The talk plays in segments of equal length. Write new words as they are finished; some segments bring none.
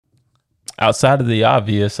outside of the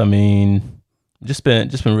obvious, I mean, just been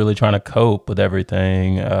really trying to cope with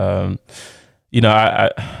everything. My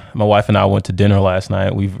wife and I went to dinner last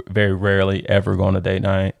night. We very rarely ever go on a date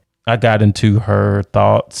night. I got into her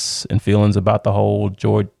thoughts and feelings about the whole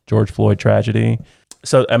George Floyd tragedy.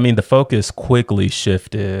 So, I mean, the focus quickly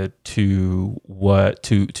shifted to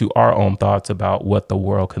our own thoughts about what the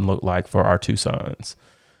world can look like for our two sons.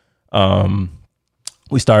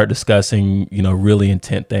 We started discussing, really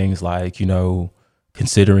intent things like,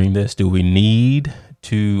 considering this, do we need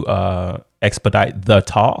to expedite the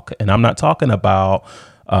talk? And I'm not talking about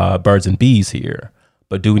birds and bees here,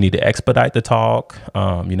 but do we need to expedite the talk?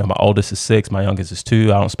 My oldest is 6, my youngest is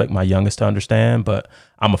 2. I don't expect my youngest to understand, but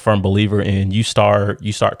I'm a firm believer in you start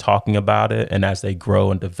talking about it, and as they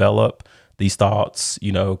grow and develop, these thoughts,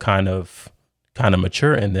 kind of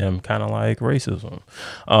mature in them, kind of like racism.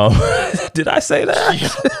 Did I say that?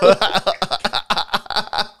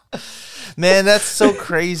 Man, that's so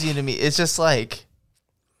crazy to me. It's just like,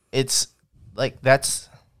 that's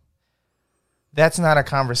not a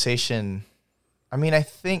conversation. I mean,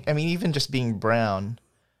 even just being brown,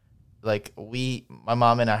 like my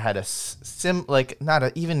mom and I had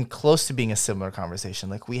not even close to being a similar conversation.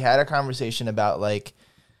 Like we had a conversation about like,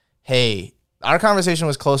 hey, our conversation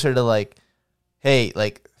was closer to like, hey,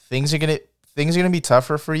 like things are gonna be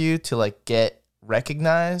tougher for you to like get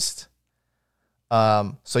recognized.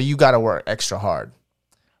 So you got to work extra hard,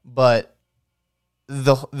 but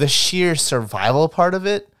the sheer survival part of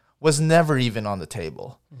it was never even on the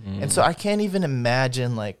table. And so I can't even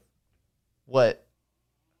imagine like what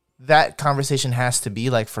that conversation has to be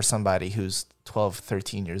like for somebody who's 12,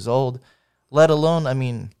 13 years old, let alone, I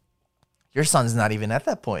mean, your son's not even at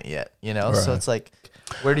that point yet, Right. So it's like,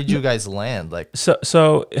 where did you guys land? Like,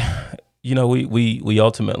 so we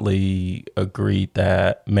ultimately agreed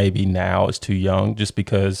that maybe now is too young, just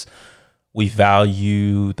because we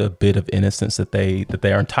value the bit of innocence that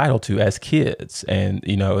they are entitled to as kids. And,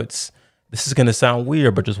 this is going to sound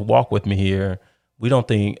weird, but just walk with me here. We didn't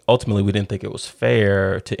think it was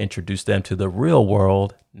fair to introduce them to the real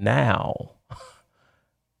world now.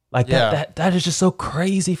 Like that is just so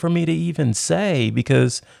crazy for me to even say,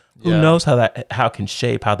 because who knows how can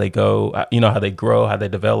shape how they go, how they grow, how they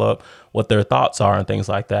develop, what their thoughts are and things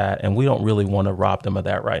like that. And we don't really want to rob them of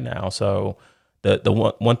that right now. So the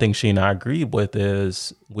one thing she and I agreed with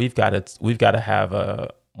is we've got to have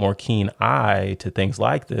a more keen eye to things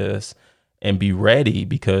like this and be ready,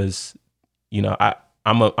 because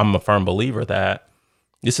I'm a firm believer that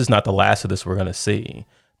this is not the last of this we're going to see.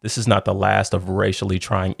 This is not the last of racially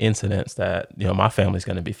trying incidents that my family's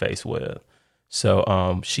going to be faced with.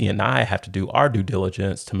 So she and I have to do our due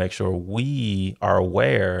diligence to make sure we are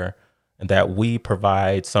aware and that we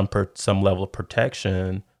provide some level of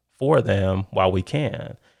protection for them while we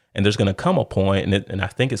can. And there's going to come a point, and I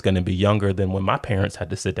think it's going to be younger than when my parents had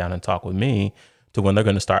to sit down and talk with me, to when they're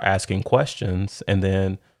going to start asking questions. And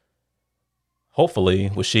then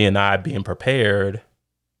hopefully with she and I being prepared,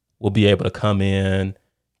 we'll be able to come in,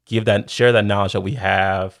 share that knowledge that we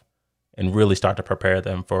have, and really start to prepare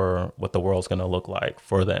them for what the world's going to look like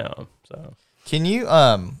for them. So can you,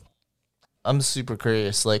 I'm super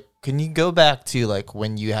curious, like, can you go back to like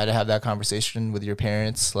when you had to have that conversation with your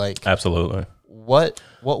parents? Like, absolutely. What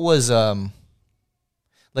was,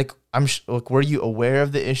 like, like, were you aware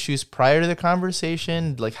of the issues prior to the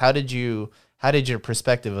conversation? Like, how did your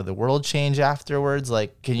perspective of the world change afterwards?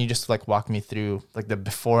 Like, can you just like walk me through like the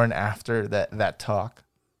before and after that talk?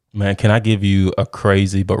 Man, can I give you a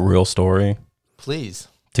crazy but real story? Please.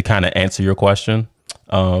 To kind of answer your question.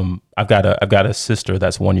 I've got a sister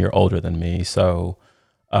that's 1 year older than me. So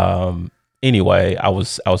anyway, I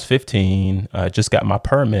was 15, just got my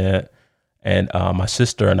permit, and my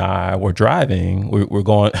sister and I were driving. We're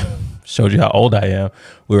going, showed you how old I am.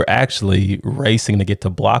 We were actually racing to get to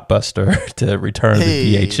Blockbuster to return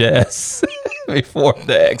the VHS before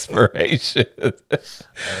the expiration. I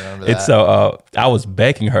remember that. And so I was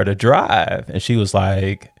begging her to drive, and she was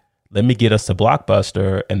like, let me get us to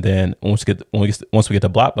Blockbuster, and then once we get to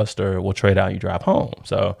Blockbuster, we'll trade out and you drive home.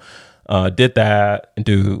 So did that, and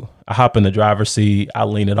dude, I hop in the driver's seat, I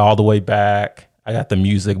lean it all the way back, I got the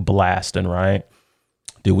music blasting, right?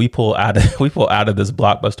 Dude, we pull out of this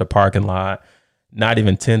Blockbuster parking lot, not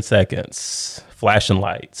even 10 seconds, flashing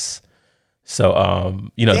lights. So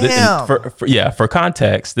for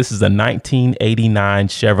context, this is a 1989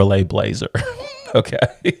 Chevrolet Blazer. Okay.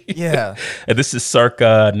 Yeah. And this is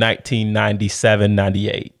circa 1997,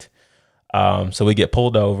 98. So we get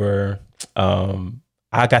pulled over.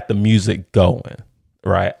 I got the music going,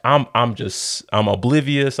 right? I'm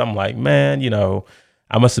oblivious. I'm like, man,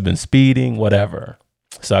 I must have been speeding, whatever.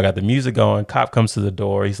 So I got the music going. Cop comes to the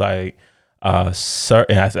door. He's like, sir,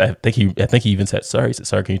 and I think he even said, sir. He said,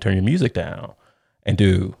 sir, can you turn your music down? And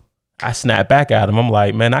dude, I snapped back at him. I'm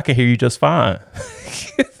like, man, I can hear you just fine.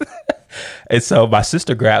 And so my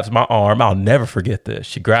sister grabs my arm. I'll never forget this.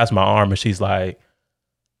 She grabs my arm and she's like,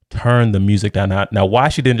 turn the music down. Now, why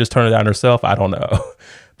she didn't just turn it down herself, I don't know.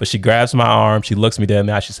 But she grabs my arm. She looks me dead in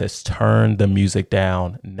the eye. She says, turn the music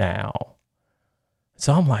down now.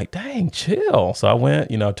 So I'm like, dang, chill. So I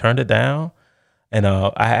went, turned it down. And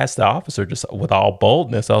I asked the officer just with all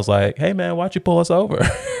boldness, I was like, hey, man, why'd you pull us over?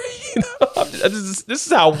 This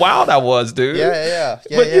is how wild I was, dude. Yeah.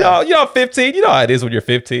 But, I'm 15. You know how it is when you're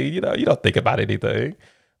 15. You don't think about anything.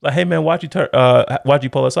 Like, hey, man, why'd you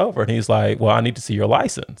pull us over? And he's like, well, I need to see your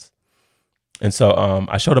license. And so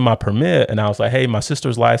I showed him my permit and I was like, hey, my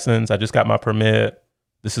sister's license. I just got my permit.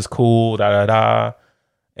 This is cool,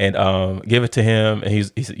 and give it to him. And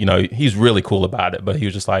he's really cool about it. But he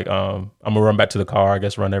was just like, I'm going to run back to the car, I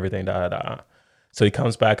guess, run everything, So he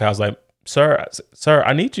comes back. I was like, sir,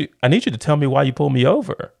 I need you to tell me why you pulled me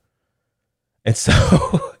over. And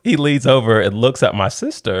so he leans over and looks at my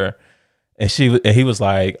sister. And he was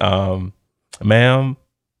like, ma'am,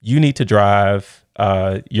 you need to drive.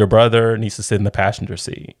 Your brother needs to sit in the passenger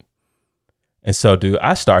seat. And so, dude,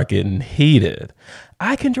 I start getting heated.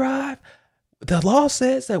 I can drive. The law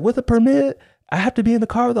says that with a permit, I have to be in the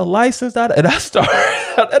car with a license. And I start,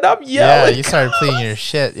 and I'm yelling. Yeah, you started pleading your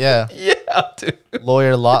shit. Yeah. Yeah, dude.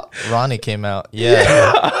 Lawyer Ronnie came out.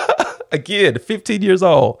 Yeah. Again, 15 years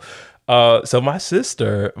old. So my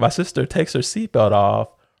sister takes her seatbelt off,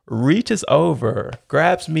 reaches over,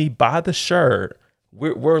 grabs me by the shirt.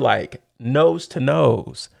 We're like nose to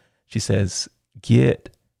nose. She says,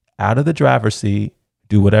 get out of the driver's seat,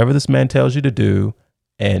 do whatever this man tells you to do,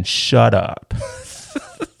 and shut up.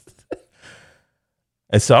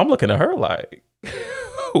 And so I'm looking at her like,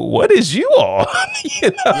 what is you on?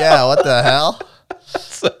 Yeah, what the hell?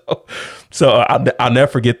 So I'll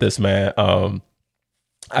never forget this, man.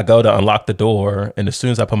 I go to unlock the door, and as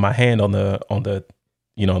soon as I put my hand on the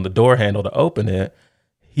door handle to open it,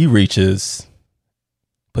 he reaches,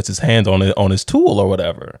 puts his hands on his tool or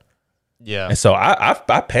whatever. Yeah. And so I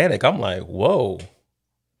panic. I'm like, whoa.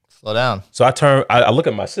 Slow down. So I look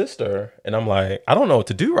at my sister and I'm like, I don't know what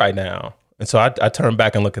to do right now. And so I turn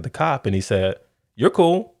back and look at the cop and he said, you're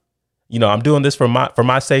cool. I'm doing this for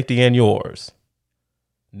my safety and yours.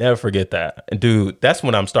 Never forget that. And dude, that's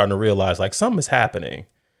when I'm starting to realize like something is happening.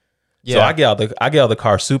 Yeah. So I get out of the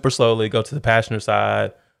car super slowly, go to the passenger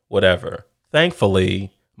side, whatever.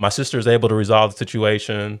 Thankfully, my sister is able to resolve the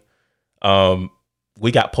situation.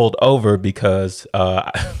 We got pulled over because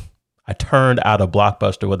I turned out of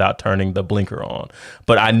Blockbuster without turning the blinker on.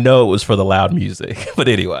 But I know it was for the loud music. But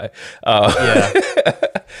anyway. Yeah.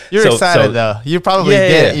 You're excited, though. You probably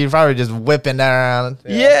did. You're probably just whipping that around.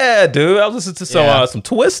 Yeah, dude. I was listening to some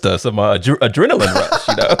Twista, some adrenaline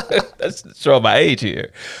rush, That's showing my age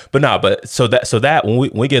here. But so that when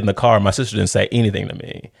we get in the car, my sister didn't say anything to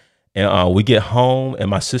me. And we get home and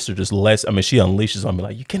my sister just she unleashes on me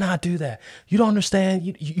like, you cannot do that. You don't understand.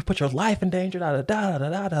 You put your life in danger, da, da, da,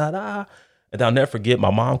 da, da, da. And I'll never forget,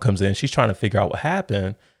 my mom comes in. She's trying to figure out what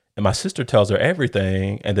happened. And my sister tells her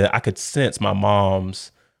everything. And then I could sense my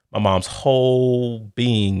mom's whole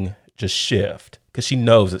being just shift because she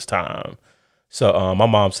knows it's time. So my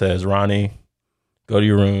mom says, Ronnie, go to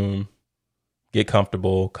your room, get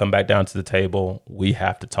comfortable, come back down to the table. We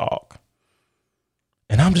have to talk.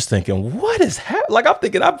 And I'm just thinking, what is happening? Like, I'm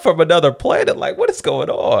thinking I'm from another planet. Like, what is going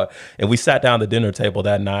on? And we sat down at the dinner table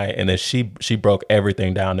that night, and then she broke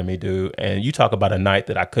everything down to me, dude. And you talk about a night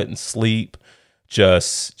that I couldn't sleep,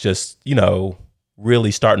 just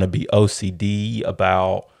really starting to be OCD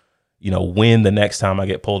about, when the next time I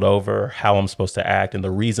get pulled over, how I'm supposed to act, and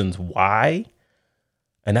the reasons why.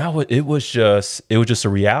 And it was just a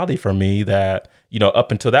reality for me that,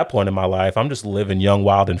 up until that point in my life, I'm just living young,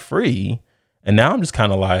 wild, and free. And now I'm just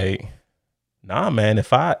kind of like, nah, man,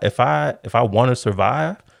 if I want to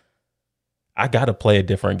survive, I got to play a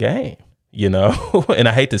different game, And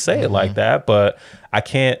I hate to say it like that, but I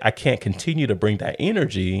can't continue to bring that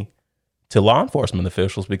energy to law enforcement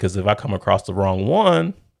officials, because if I come across the wrong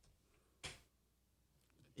one,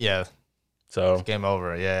 yeah. So it's game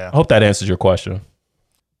over. Yeah. I hope that answers your question.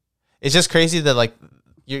 It's just crazy that like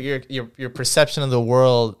your perception of the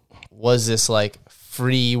world was this like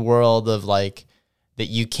free world of like that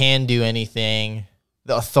you can do anything.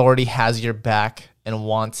 The authority has your back and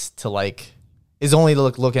wants to like is only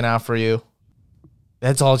looking out for you.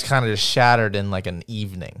 That's all kind of just shattered in like an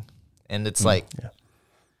evening, and it's like,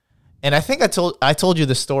 and I think I told you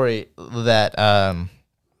the story that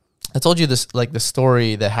I told you this, like the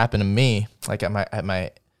story that happened to me, like at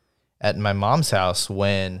my mom's house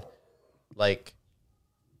when, like,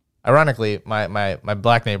 ironically, my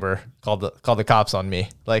black neighbor called the cops on me,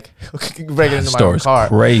 like breaking into my own car.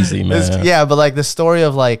 Crazy, man. Yeah, but like the story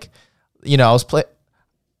of like, you know,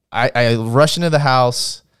 I rushed into the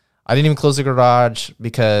house. I didn't even close the garage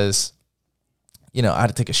because, you know, I had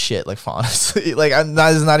to take a shit. Like, honestly, like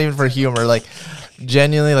this is not even for humor. Like,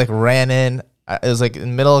 genuinely, like ran in. It was like in the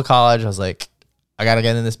middle of college. I was like, I gotta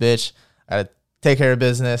get in this bitch. I gotta take care of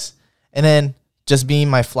business. And then just being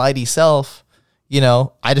my flighty self, you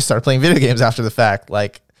know, I just started playing video games after the fact.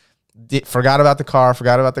 Like, forgot about the car,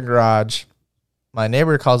 forgot about the garage. My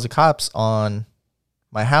neighbor calls the cops on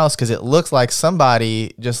my house because it looks like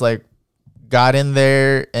somebody just like got in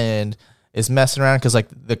there and is messing around because like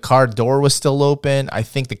the car door was still open. I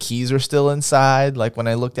think the keys were still inside, like when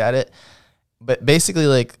I looked at it. But basically,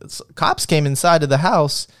 like, cops came inside of the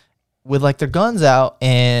house with like their guns out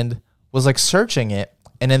and was like searching it.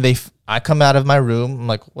 And then I come out of my room. I'm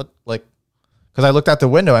like, what? Like, because I looked out the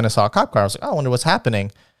window and I saw a cop car. I was like, oh, I wonder what's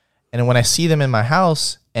happening. And then when I see them in my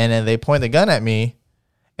house and then they point the gun at me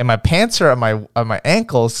and my pants are at my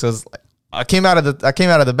ankles, because I came out of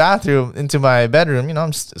the bathroom into my bedroom. You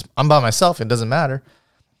know, I'm by myself. It doesn't matter.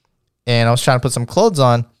 And I was trying to put some clothes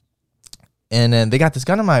on, and then they got this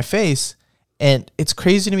gun in my face. And it's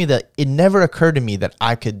crazy to me that it never occurred to me that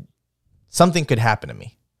something could happen to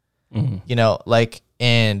me, you know, like,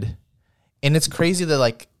 and it's crazy that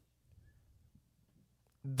like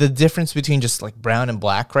the difference between just like brown and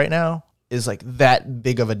black right now is like that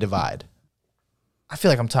big of a divide. I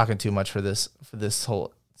feel like I'm talking too much for this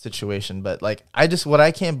whole situation, but like, what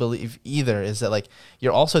I can't believe either is that like,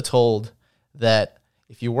 you're also told that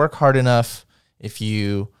if you work hard enough, if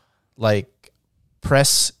you like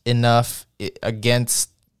press enough against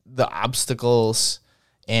the obstacles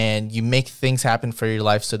and you make things happen for your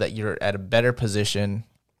life so that you're at a better position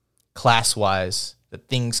class-wise, that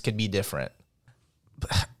things could be different.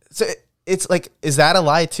 So it's like, is that a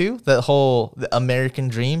lie too? The American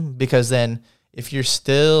dream? Because then if you're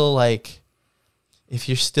still kind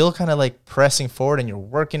of like pressing forward and you're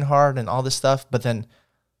working hard and all this stuff, but then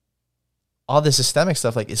all the systemic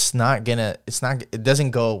stuff, like it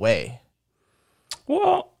doesn't go away.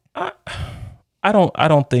 Well, I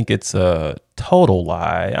don't think it's a total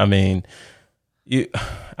lie. I mean,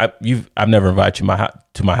 I've never invited you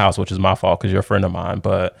to my house, which is my fault because you're a friend of mine.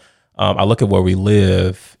 But I look at where we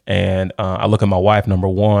live, and I look at my wife, number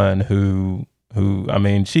one, who I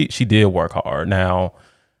mean, she did work hard. Now,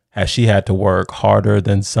 has she had to work harder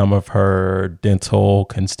than some of her dental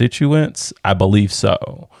constituents? I believe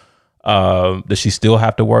so. Does she still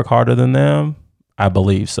have to work harder than them? I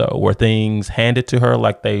believe so. Were things handed to her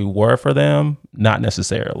like they were for them? Not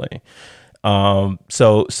necessarily.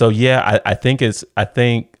 So yeah, I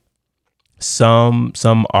think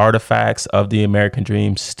some artifacts of the American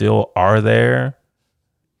dream still are there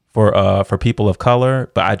for people of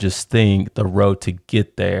color, but I just think the road to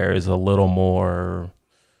get there is a little more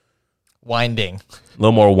winding.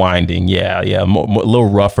 Yeah, a little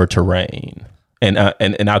rougher terrain. And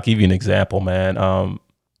I'll give you an example, man.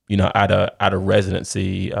 You know, at a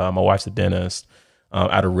residency, my wife's a dentist.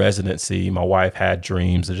 At a residency, my wife had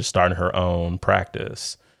dreams of just starting her own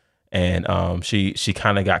practice, and she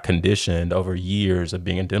kind of got conditioned over years of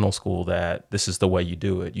being in dental school that this is the way you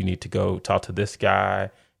do it. You need to go talk to this guy.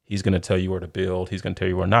 He's going to tell you where to build. He's going to tell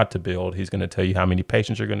you where not to build. He's going to tell you how many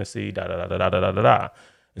patients you're going to see. Da da da da da da da da.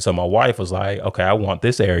 And so my wife was like, "Okay, I want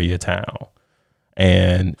this area of town,"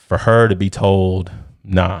 and for her to be told,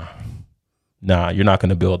 "Nah, you're not going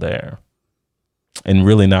to build there," and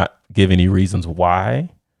really not give any reasons why.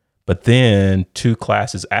 But then 2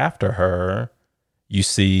 classes after her, you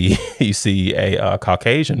see a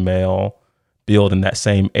Caucasian male build in that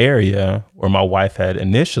same area where my wife had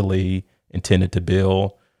initially intended to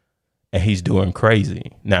build, and he's doing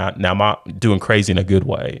crazy. Now doing crazy in a good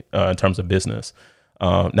way in terms of business.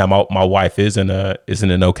 Now my wife is in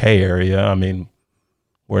an okay area. I mean,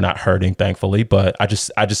 we're not hurting, thankfully, but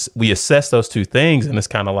we assess those 2 things, and it's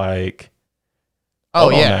kind of like, oh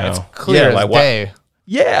yeah, it's clear as day.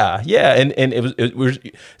 Yeah, and it was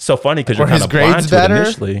so funny because you're kind of blind to it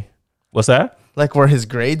initially. What's that? Like, were his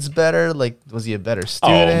grades better? Like, was he a better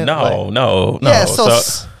student? Oh no. Yeah,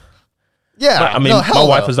 yeah. I mean, my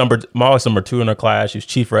wife was number 2 in her class. She was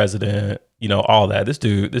chief resident. You know, all that. This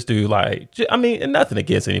dude, like, I mean, and nothing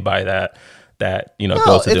against anybody that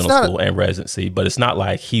goes to dental school and residency, but it's not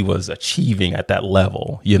like he was achieving at that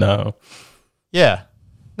level, you know? Yeah.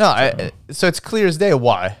 No, so it's clear as day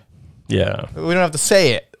why. Yeah. We don't have to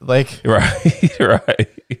say it. Like, right.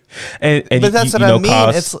 And but that's what I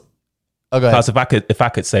mean. Oh, go ahead. Because if I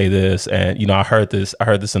could say this, and I heard this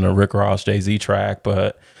in a Rick Ross Jay-Z track,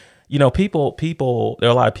 but people, there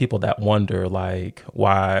are a lot of people that wonder like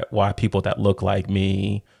why people that look like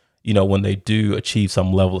me, when they do achieve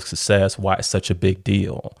some level of success, why it's such a big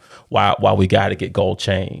deal, why we got to get gold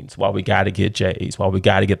chains, why we got to get J's, why we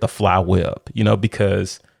got to get the fly whip,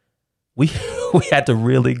 because we had to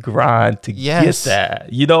really grind to get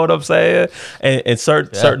that. You know what I'm saying? And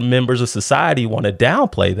certain members of society want to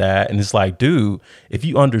downplay that. And it's like, dude, if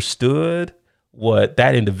you understood what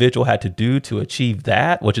that individual had to do to achieve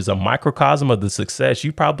that, which is a microcosm of the success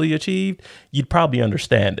you probably achieved, you'd probably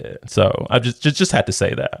understand it. So I just had to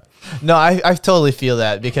say that. No, I totally feel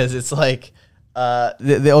that, because it's like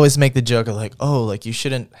they always make the joke of like, oh, like you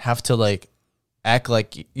shouldn't have to like act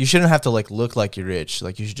like, you shouldn't have to like look like you're rich,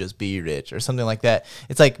 like you should just be rich or something like that.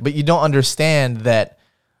 It's like, but you don't understand that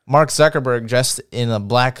Mark Zuckerberg dressed in a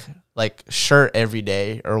black like shirt every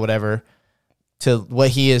day or whatever to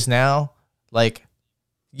what he is now. Like,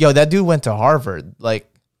 yo, that dude went to Harvard.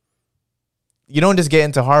 Like, you don't just get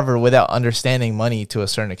into Harvard without understanding money to a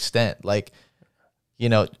certain extent. Like,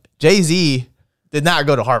 Jay-Z did not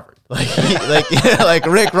go to Harvard. Like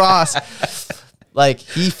Rick Ross, like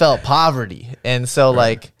he felt poverty. And so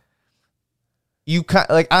like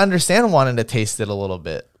I understand wanting to taste it a little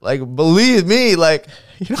bit. Like, believe me, like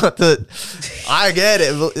you don't have to, I get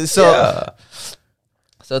it. So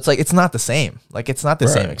it's like, it's not the same. Like, it's not the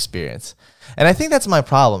same experience. And I think that's my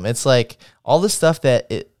problem. It's like all the stuff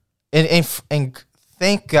that and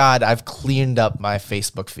thank God I've cleaned up my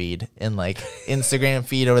Facebook feed and like Instagram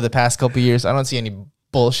feed over the past couple of years. I don't see any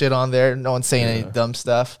bullshit on there. No one's saying any dumb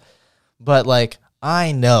stuff. But like,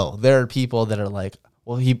 I know there are people that are like,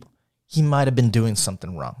 well, he might have been doing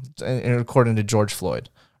something wrong, according to George Floyd,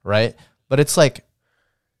 right? But it's like,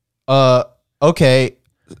 okay.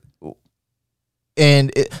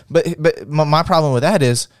 And but my problem with that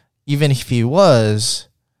is, even if he was,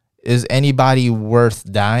 is anybody worth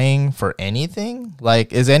dying for anything?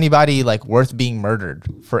 Like, is anybody like worth being murdered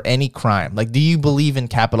for any crime? Like, do you believe in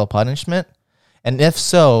capital punishment? And if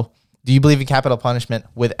so, do you believe in capital punishment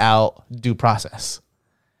without due process?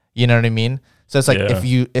 You know what I mean? So it's like,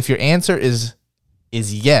 if your answer is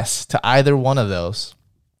yes to either one of those,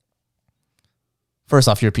 first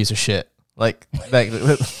off, you're a piece of shit. Like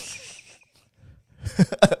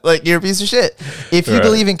like, you're a piece of shit. If you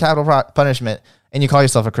believe in capital punishment and you call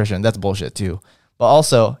yourself a Christian, that's bullshit too. But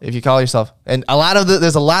also, if you call yourself, and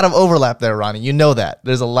there's a lot of overlap there, Ronnie. You know that.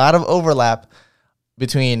 There's a lot of overlap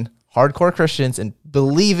between hardcore Christians and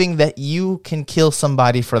believing that you can kill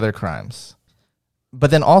somebody for their crimes.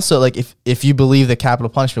 But then also, like, if you believe that capital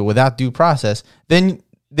punishment without due process, then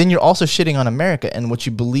you're also shitting on America and what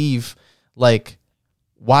you believe, like,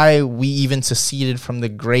 why we even seceded from the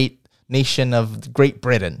great nation of Great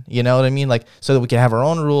Britain, you know what I mean? Like, so that we can have our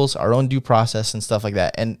own rules, our own due process and stuff like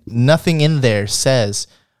that. And nothing in there says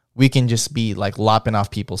we can just be like lopping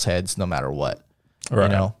off people's heads no matter what, you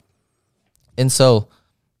know? And so,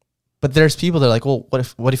 but there's people that are like, well,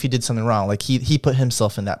 what if he did something wrong? Like he put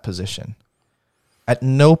himself in that position. At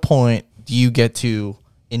no point do you get to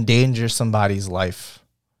endanger somebody's life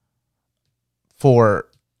for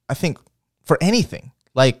anything,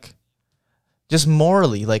 like just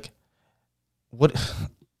morally, like, what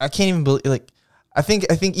I can't even believe, like, I think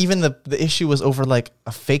even the issue was over like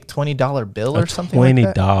a fake $20 bill or something like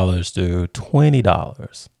that. $20, dude.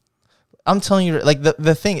 $20. I'm telling you, like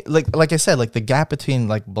the thing, like I said, like the gap between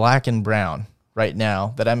like black and brown right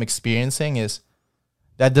now that I'm experiencing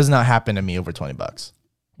that does not happen to me over $20.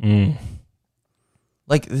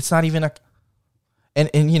 Like, it's not even and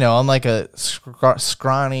I'm like a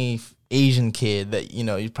scrawny Asian kid that,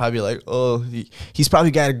 you're probably like, oh, he's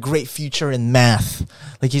probably got a great future in math.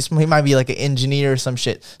 Like, he might be like an engineer or some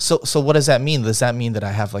shit. So what does that mean? Does that mean that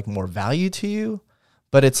I have like more value to you?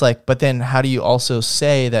 But it's like, but then how do you also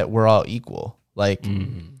say that we're all equal? Like,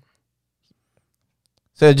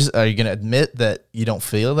 so are you going to admit that you don't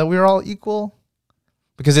feel that we're all equal?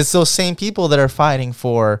 Because it's those same people that are fighting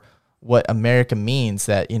for what America means,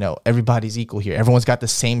 that, everybody's equal here. Everyone's got the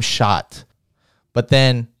same shot. But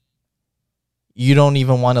then you don't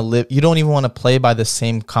even want to play by the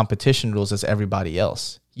same competition rules as everybody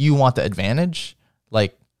else. You want the advantage?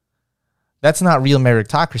 Like, that's not real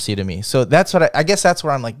meritocracy to me. So that's what I guess that's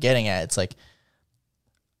where I'm like getting at. It's like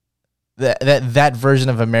that version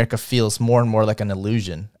of America feels more and more like an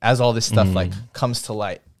illusion as all this stuff like comes to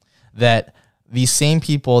light. That these same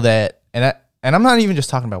people that, and I'm not even just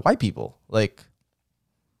talking about white people, like,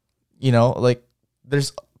 like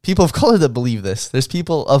there's people of color that believe this. There's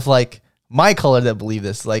people of like my color that believe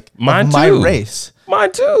this, like my race.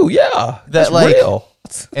 Mine too, yeah. That's like real.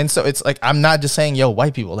 And so it's like, I'm not just saying, yo,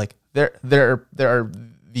 white people, like there are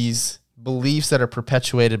these beliefs that are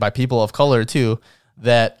perpetuated by people of color too,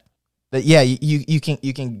 that yeah, you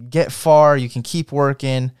can get far, you can keep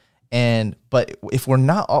working. But if we're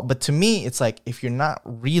not all, but to me, it's like, if you're not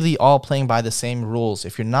really all playing by the same rules,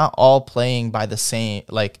 if you're not all playing by the same,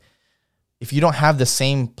 like, if you don't have the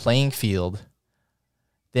same playing field,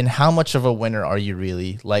 then how much of a winner are you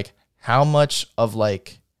really? Like, how much of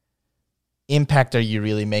like impact are you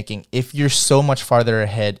really making if you're so much farther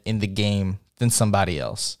ahead in the game than somebody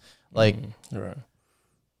else? Like, right.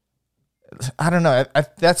 I don't know.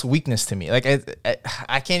 That's weakness to me. Like,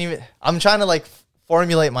 I can't even, I'm trying to like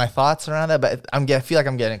formulate my thoughts around that, but I feel like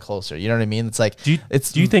I'm getting closer. You know what I mean? It's like, do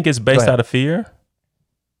you think it's based out of fear?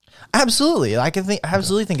 Absolutely.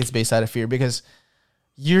 Absolutely think it's based out of fear, because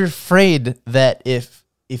you're afraid that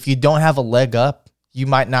if you don't have a leg up, you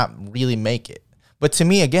might not really make it. But to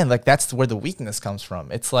me, again, like, that's where the weakness comes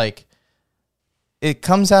from. It's like, it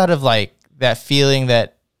comes out of like that feeling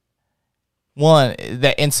that, one,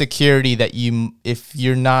 that insecurity that if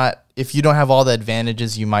you don't have all the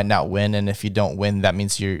advantages, you might not win. And if you don't win, that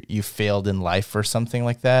means you failed in life or something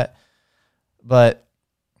like that. But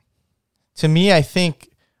to me, I think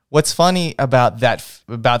what's funny about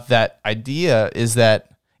that idea is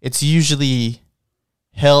that it's usually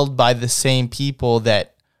held by the same people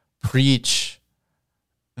that preach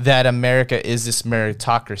that America is this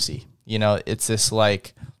meritocracy. You know, it's this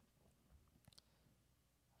like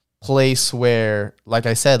place where, like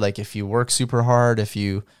I said, like, if you work super hard, if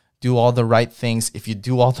you do all the right things,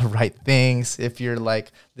 if you're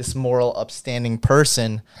like this moral upstanding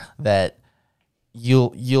person, that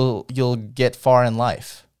you'll get far in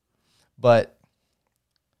life. And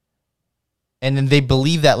then they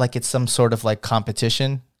believe that like it's some sort of like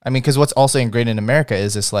competition. I mean, because what's also ingrained in America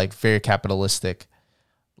is this like very capitalistic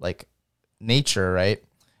like nature, right?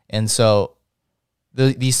 And so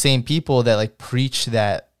these same people that like preach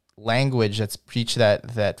that language, that's preach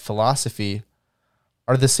that philosophy,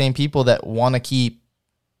 are the same people that want to keep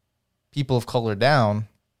people of color down,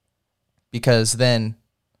 because then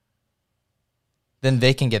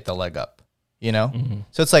they can get the leg up, you know? Mm-hmm.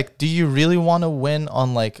 So it's like, do you really want to win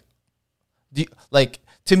on like,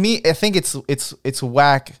 to me, I think it's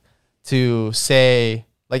whack to say,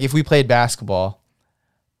 like, if we played basketball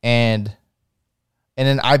and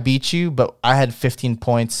then I beat you, but I had 15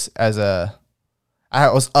 points I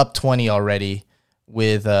was up 20 already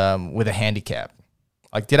with a handicap.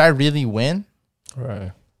 Like, did I really win?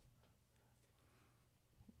 Right.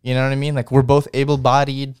 You know what I mean? Like, we're both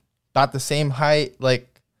able-bodied, about the same height.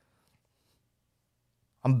 Like,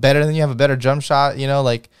 I'm better than you, have a better jump shot, you know,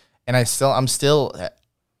 like, and I'm still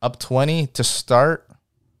up 20 to start,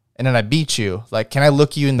 and then I beat you. Like, can I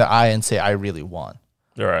look you in the eye and say I really won?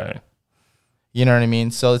 Right. You know what I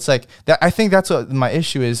mean? So it's like that. I think that's what my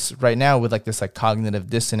issue is right now with like this like cognitive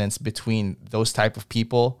dissonance between those type of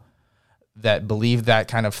people that believe that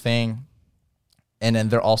kind of thing, and then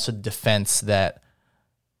they're also defense that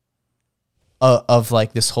of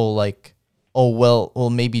like this whole like, oh well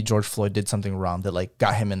maybe George Floyd did something wrong that like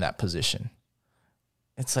got him in that position.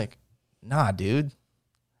 It's like, nah, dude,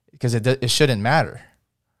 because it shouldn't matter,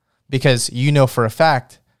 because you know for a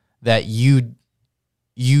fact that you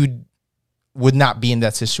would not be in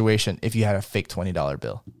that situation if you had a fake $20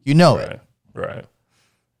 bill. You know it. Right.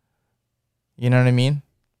 You know what I mean?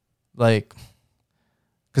 Like,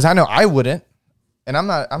 because I know I wouldn't, and I'm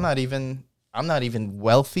not even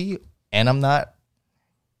wealthy, and I'm not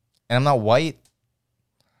white,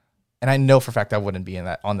 and I know for a fact I wouldn't be in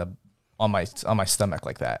that on my stomach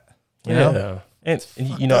like that. You know? And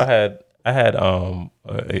you know, I had a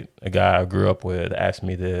guy I grew up with ask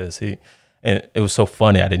me this. And it was so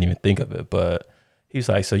funny, I didn't even think of it, but he's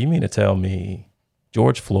like, so you mean to tell me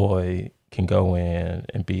George Floyd can go in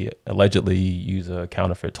and allegedly use a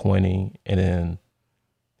counterfeit 20 and then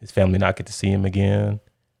his family not get to see him again,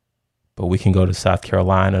 but we can go to South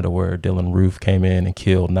Carolina to where Dylann Roof came in and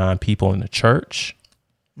killed 9 people in the church,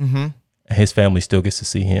 mm-hmm. and his family still gets to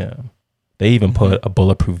see him. They even put a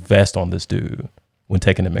bulletproof vest on this dude when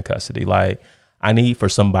taking him in custody. Like, I need for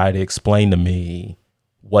somebody to explain to me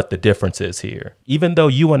what the difference is here, even though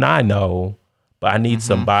you and I know, but I need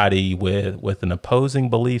somebody with an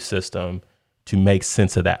opposing belief system to make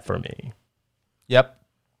sense of that for me. Yep.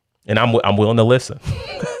 And I'm willing to listen,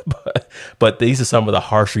 but these are some of the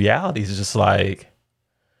harsh realities. It's just like,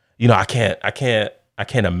 you know, I can't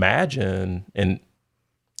imagine. And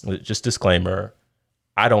just disclaimer,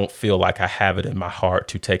 I don't feel like I have it in my heart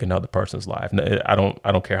to take another person's life. I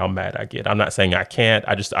don't care how mad I get. I'm not saying I can't.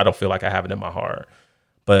 I don't feel like I have it in my heart.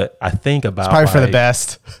 But I think about, it's probably like, for the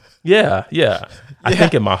best. Yeah. I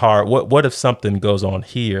think in my heart, what if something goes on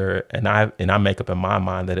here and I make up in my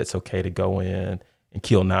mind that it's okay to go in and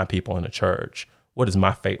kill 9 people in a church? What does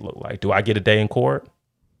my fate look like? Do I get a day in court?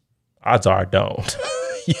 Odds are I don't.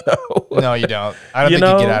 You know? No, you don't. I don't think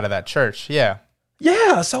you get out of that church. Yeah.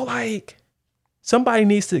 Yeah. So like, somebody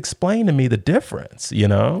needs to explain to me the difference, you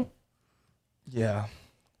know? Yeah.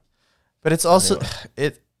 But it's also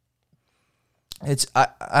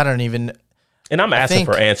I don't even. And I'm asking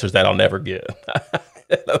for answers that I'll never get.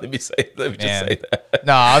 Let me just say that.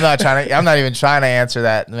 No, I'm not even trying to answer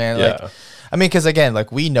that, man. Yeah. Like, I mean, because again,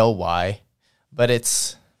 like we know why, but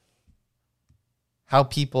it's how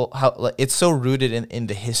it's so rooted in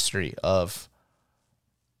the history of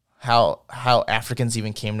how Africans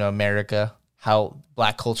even came to America, how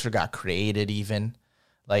Black culture got created, even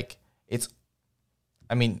like it's.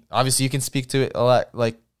 I mean, obviously, you can speak to it a lot,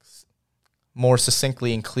 like more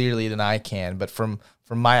succinctly and clearly than I can. But from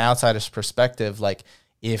my outsider's perspective, like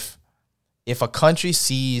if a country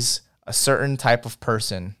sees a certain type of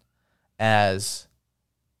person as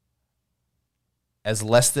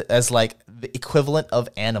like the equivalent of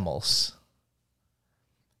animals,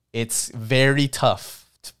 it's very tough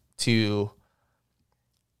to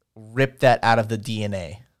rip that out of the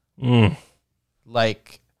DNA.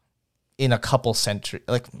 Like in a couple century,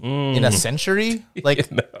 like in a century,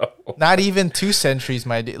 like no. Not even 2 centuries,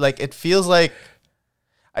 my dude. Like it feels like,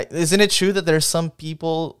 isn't it true that there's some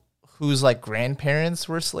people whose like grandparents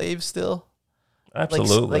were slaves still?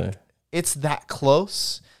 Absolutely. Like it's that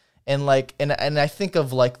close. And like, and I think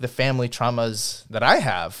of like the family traumas that I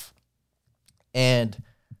have and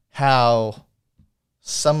how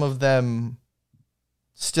some of them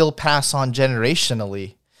still pass on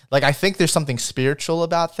generationally. Like, I think there's something spiritual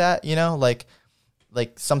about that, you know, like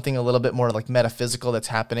something a little bit more like metaphysical that's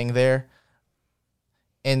happening there.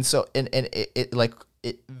 And so, and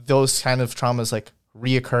those kind of traumas like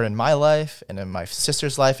reoccur in my life and in my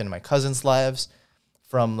sister's life and my cousin's lives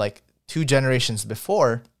from like 2 generations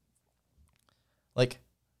before. Like,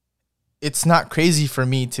 it's not crazy for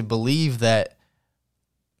me to believe that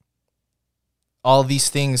all these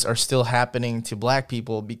things are still happening to Black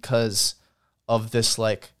people because of this,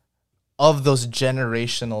 like, of those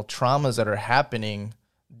generational traumas that are happening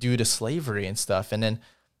due to slavery and stuff. And then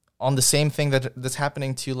on the same thing that's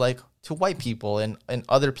happening to like to white people and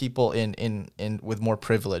other people in with more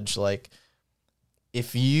privilege. Like,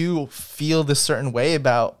 if you feel this certain way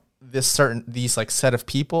about these like set of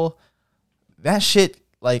people, that shit,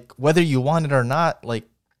 like whether you want it or not, like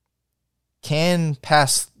can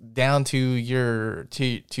pass down to your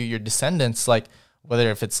descendants, like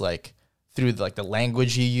whether if it's like through like the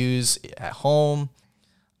language you use at home.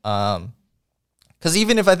 Because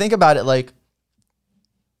even if I think about it, like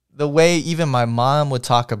the way even my mom would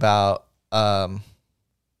talk about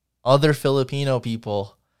other Filipino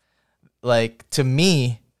people, like to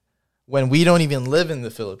me, when we don't even live in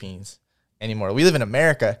the Philippines anymore, we live in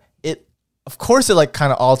America. Of course, it like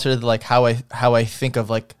kind of altered like how I think of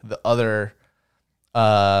like the other,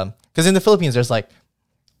 because in the Philippines there's like,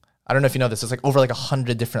 I don't know if you know this, there's like over like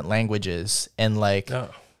 100 different languages, and like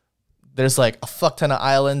there's like a fuck ton of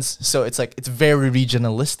islands, so it's like it's very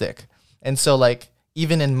regionalistic. And so like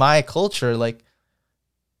even in my culture, like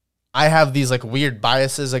I have these like weird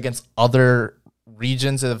biases against other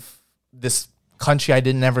regions of this country I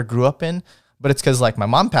didn't ever grew up in, but it's because like my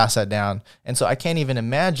mom passed that down. And so I can't even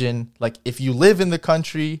imagine like if you live in the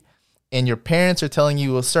country and your parents are telling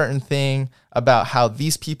you a certain thing about how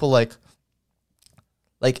these people like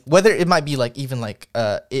whether it might be like even like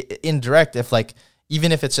indirect, if like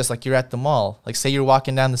even if it's just like you're at the mall, like say you're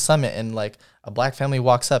walking down the Summit and like a Black family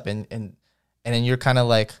walks up and then you're kind of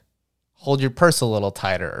like hold your purse a little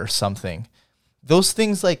tighter or something. Those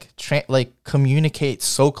things like like communicate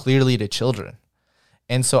so clearly to children.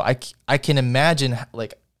 And so I can imagine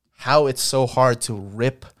like how it's so hard to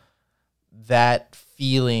rip that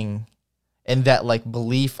feeling and that like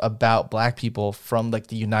belief about Black people from like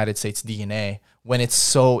the United States DNA when it's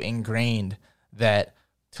so ingrained that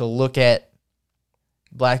to look at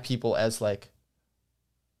Black people as like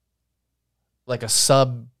a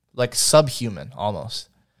subhuman almost,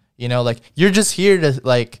 you know, like you're just here to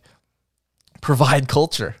like provide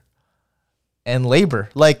culture and labor,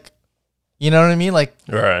 like, you know what I mean? Like,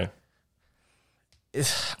 right.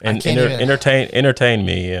 And entertain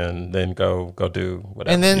me, and then go do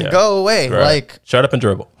whatever, and then go away. Right. Like, shut up and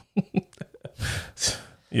dribble.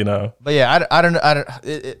 You know. But yeah, I don't.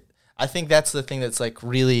 I think that's the thing that's like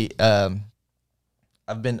really.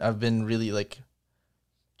 I've been really like,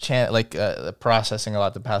 processing a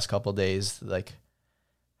lot the past couple of days, like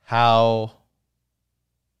how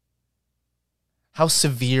how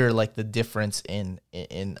severe like the difference in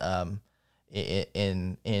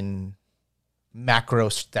macro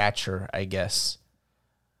stature, I guess,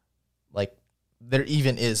 like there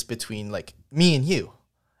even is between like me and you.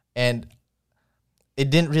 And it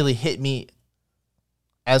didn't really hit me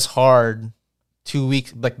as hard 2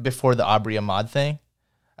 weeks like before the Aubrey Ahmad thing.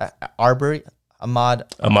 Ahmad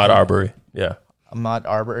Arbery. Yeah. Ahmad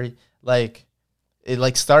Arbery. Like it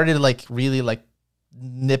like started like really like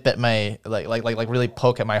nip at my like really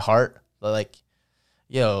poke at my heart. Like,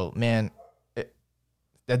 yo, man,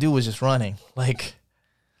 that dude was just running. Like,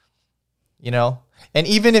 you know? And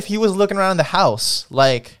even if he was looking around the house,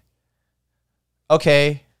 like,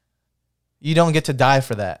 okay, you don't get to die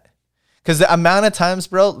for that. Because the amount of times,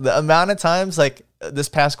 bro, like this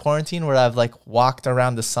past quarantine where I've like walked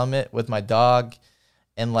around the summit with my dog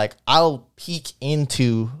and like I'll peek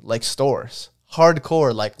into like stores,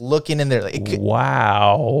 hardcore, like looking in there. Like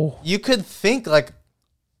Wow. You could think like,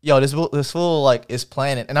 yo, this fool like is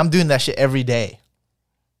planning, and I'm doing that shit every day.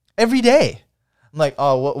 Every day. I'm like,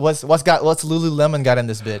 oh, what's Lululemon got in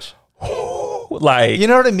this bitch? Like, you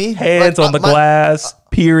know what I mean? Hands like, on the glass,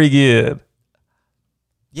 period.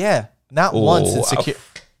 Yeah. Not once it's secure.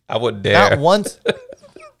 I wouldn't dare. Not once.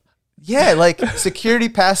 Yeah, like security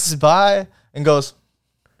passes by and goes,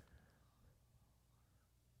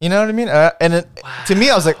 you know what I mean? To me,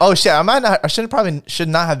 I was like, oh shit, I should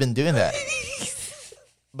not have been doing that.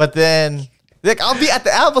 But then, like, I'll be at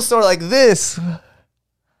the Apple store like this.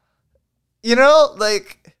 You know,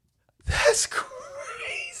 like, that's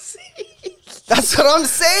crazy. That's what I'm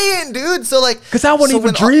saying, dude. So like, because I wouldn't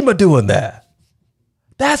even dream of doing that.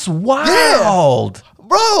 That's wild. Yeah.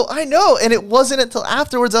 Bro, I know. And it wasn't until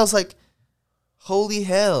afterwards I was like, holy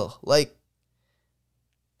hell. Like,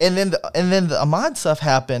 and then the Ahmad stuff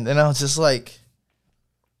happened, and I was just like,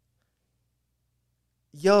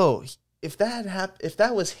 yo, if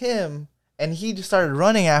that was him and he just started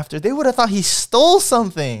running after, they would have thought he stole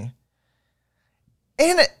something.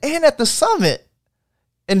 And at the summit,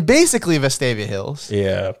 and basically Vestavia Hills.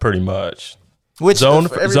 Yeah, pretty much. Which zone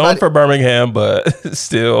for Birmingham, but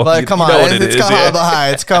still. Like, come on, it's Cahaba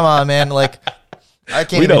Heights. Come on, man. Like, I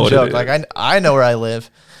can't even joke. Like, I know where I live,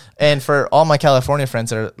 and for all my California friends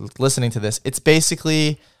that are listening to this, it's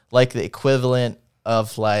basically like the equivalent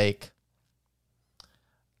of like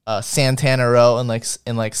Santana Row in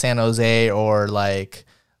like San Jose, or like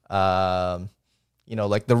you know,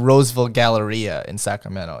 like the Roseville Galleria in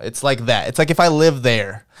Sacramento. It's like that. It's like if I live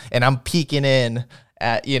there and I'm peeking in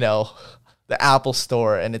at, you know, the Apple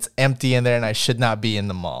store and it's empty in there and I should not be in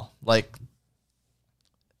the mall. Like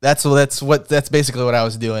that's basically what I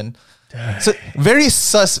was doing. Dang. So very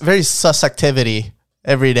sus activity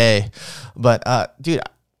every day. But dude,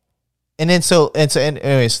 and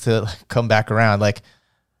anyways, to come back around, like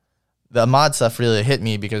the Ahmad stuff really hit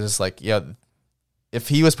me because it's like, yeah, if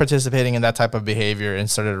he was participating in that type of behavior and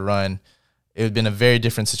started to run, it would have been a very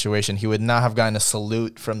different situation. He would not have gotten a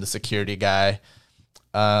salute from the security guy.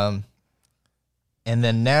 And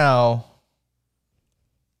then now,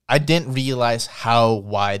 I didn't realize how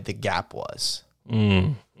wide the gap was.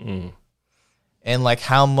 And like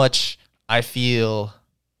how much I feel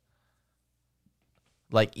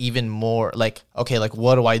like even more like, okay, like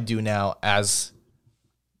what do I do now as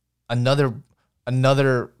another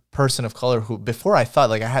person of color who before I thought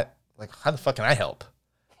like I had, like, how the fuck can I help?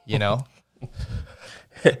 You know?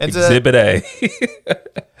 Exhibit A.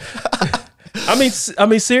 I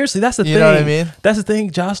mean, seriously, that's the thing. You know what I mean? That's the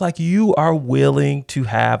thing, Josh. Like, you are willing to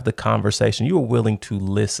have the conversation. You are willing to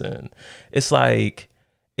listen. It's like,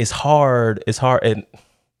 it's hard. And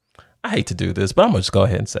I hate to do this, but I'm gonna just go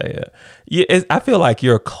ahead and say it. I feel like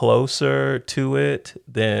you're closer to it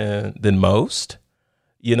than most.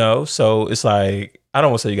 You know, so it's like, I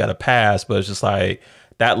don't want to say you got to pass, but it's just like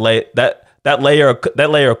that layer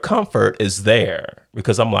of comfort is there,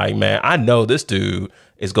 because I'm like, man, I know this dude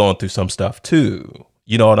is going through some stuff too.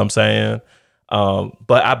 You know what I'm saying?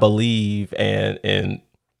 But I believe and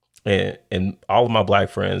all of my Black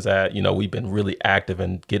friends that, you know, we've been really active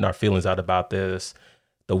in getting our feelings out about this.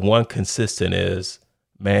 The one consistent is,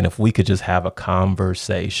 man, if we could just have a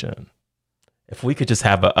conversation, if we could just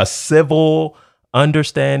have a civil,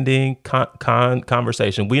 understanding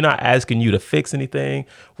conversation. We're not asking you to fix anything.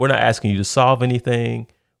 We're not asking you to solve anything.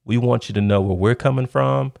 We want you to know where we're coming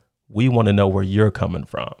from. We want to know where you're coming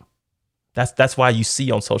from. That's why you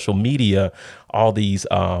see on social media all these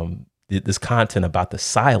this content about the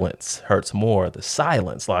silence hurts more. The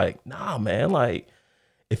silence, like, nah, man, like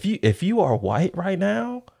if you are white right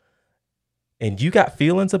now and you got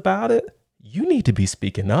feelings about it, you need to be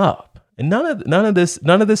speaking up. And none of this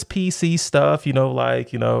PC stuff, you know,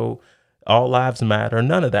 like, you know, all lives matter,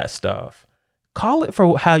 none of that stuff. Call it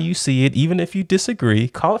for how you see it, even if you disagree.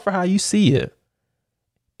 Call it for how you see it,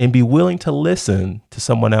 and be willing to listen to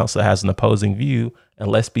someone else that has an opposing view, and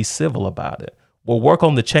let's be civil about it. We'll work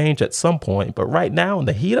on the change at some point, but right now, in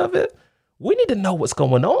the heat of it, we need to know what's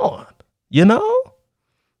going on, you know?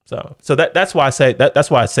 So that's why I say that's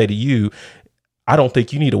why I say to you, I don't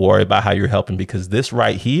think you need to worry about how you're helping, because this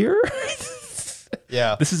right here,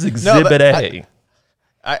 yeah, this is exhibit A.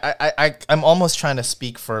 I'm almost trying to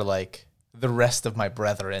speak for like the rest of my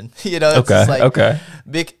brethren, you know? It's Okay, just like, okay.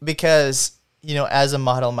 Because, you know, as a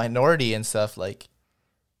model minority and stuff, like,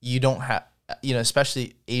 you don't have, you know,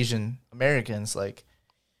 especially Asian Americans, like,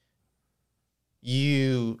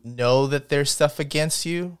 you know that there's stuff against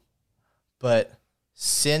you, but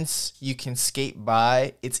since you can skate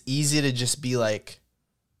by, it's easy to just be like,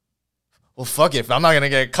 well, fuck it, if I'm not gonna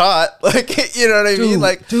get caught, like, you know what I mean?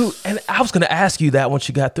 Like, dude, and I was gonna ask you that once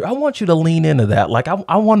you got through. I want you to lean into that. Like,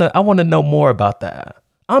 I wanna know more about that.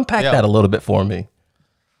 Unpack that a little bit for me.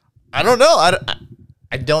 I don't know.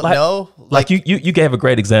 I don't know. Like you gave a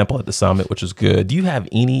great example at the summit, which was good. Do you have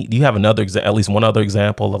another at least one other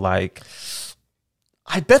example of like?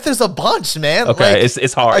 I bet there's a bunch, man. Okay, like,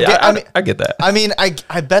 it's hard. I get that. I mean,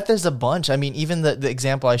 I bet there's a bunch. I mean, even the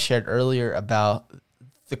example I shared earlier about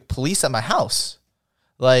the police at my house,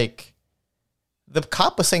 like, the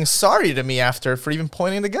cop was saying sorry to me after for even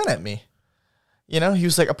pointing the gun at me. You know, he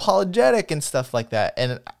was like apologetic and stuff like that,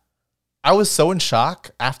 and I was so in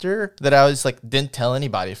shock after that. I was like, didn't tell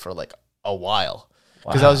anybody for like a while,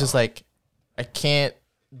 because I was just like, I can't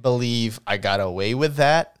believe I got away with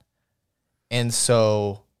that. And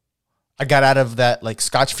so I got out of that like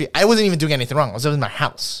scotch-free. I wasn't even doing anything wrong. I was in my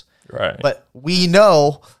house. Right. But we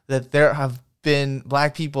know that there have been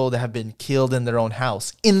black people that have been killed in their own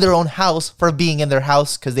house for being in their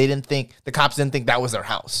house because the cops didn't think that was their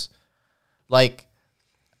house. Like,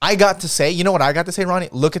 I got to say, you know what I got to say, Ronnie?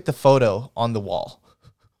 Look at the photo on the wall.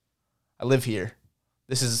 I live here.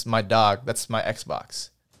 This is my dog. That's my Xbox.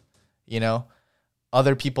 You know?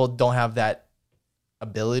 Other people don't have that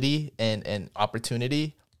ability and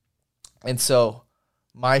opportunity. And so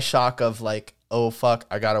my shock of like, oh, fuck,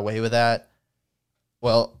 I got away with that.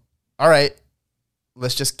 Well, all right,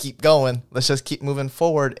 let's just keep going. Let's just keep moving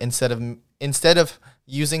forward instead of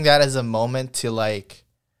using that as a moment to like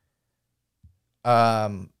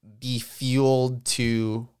be fueled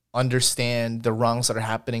to understand the wrongs that are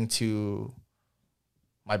happening to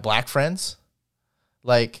my black friends.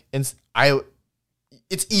 Like, it's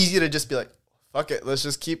easy to just be like, fuck it, let's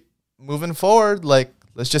just keep moving forward. Like,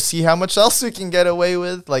 let's just see how much else we can get away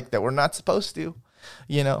with, like, that we're not supposed to,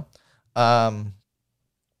 you know?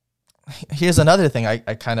 Here's another thing I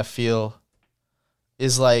kind of feel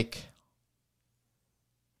is like,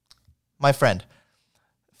 my friend,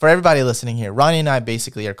 for everybody listening here, Ronnie and I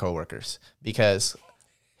basically are coworkers because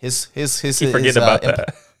his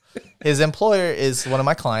employer is one of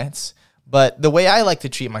my clients. But the way I like to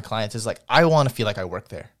treat my clients is like, I want to feel like I work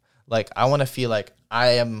there. Like, I want to feel like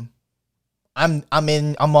I'm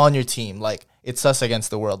on your team. Like, it's us against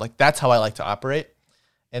the world. Like, that's how I like to operate.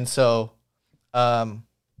 And so,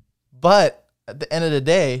 but at the end of the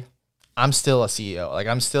day, I'm still a CEO. Like,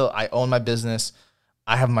 I own my business.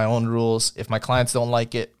 I have my own rules. If my clients don't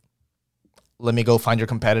like it, let me go find your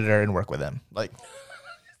competitor and work with them. Like,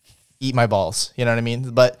 eat my balls. You know what I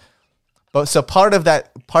mean? But so part of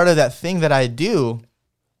that thing that I do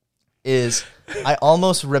is I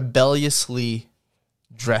almost rebelliously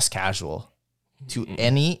dress casual to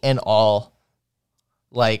any and all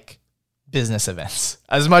like business events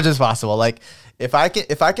as much as possible. Like, if I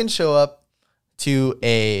can show up to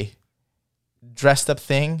a dressed up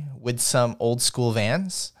thing with some old school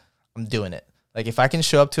Vans, I'm doing it. Like, if I can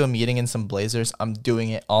show up to a meeting in some Blazers, I'm doing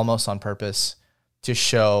it almost on purpose to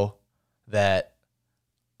show that,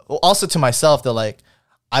 well, also to myself, that like,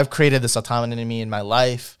 I've created this autonomy in my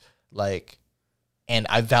life, like, and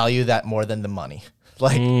I value that more than the money.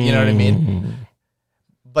 Like, you know what I mean?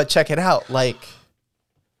 But check it out. Like,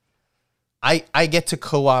 I get to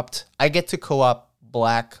co-opt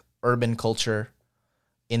black urban culture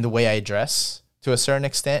in the way I dress to a certain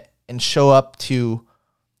extent and show up to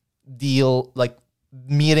deal like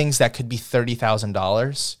meetings that could be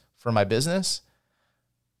 $30,000 for my business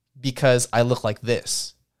because I look like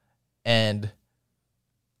this. And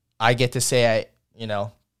I get to say,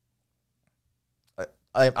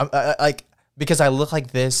 I like, because I look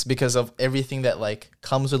like this because of everything that like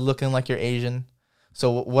comes with looking like you're Asian.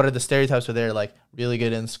 So what are the stereotypes? Are there like really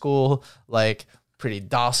good in school, like pretty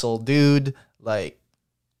docile dude, like,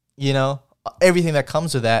 you know, everything that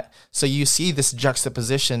comes with that. So you see this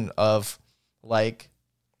juxtaposition of like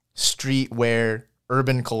streetwear,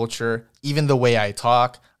 urban culture, even the way I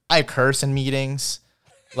talk. I curse in meetings,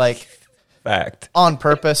 like Fact. on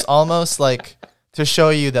purpose, almost like to show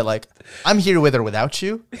you that like I'm here with or without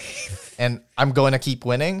you, and I'm going to keep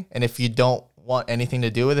winning. And if you don't want anything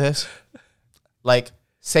to do with this, like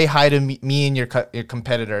say hi to me and your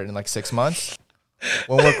competitor in like 6 months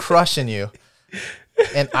when we're crushing you.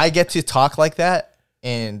 And I get to talk like that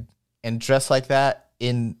and dress like that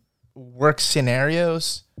in work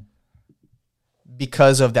scenarios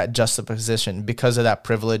because of that juxtaposition, because of that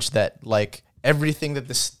privilege, that like everything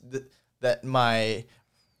that my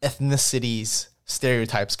ethnicities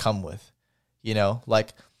stereotypes come with, you know,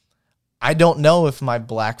 like I don't know if my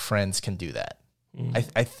black friends can do that.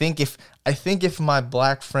 I think if my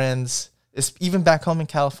black friends, even back home in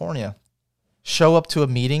California, show up to a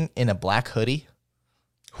meeting in a black hoodie,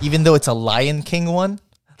 even though it's a Lion King one,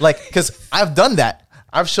 like, because I've done that.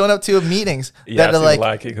 I've shown up to meetings that are like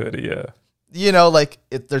Lion King hoodie, yeah. You know, like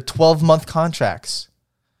they're 12-month contracts,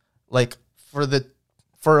 like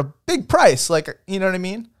for a big price, like, you know what I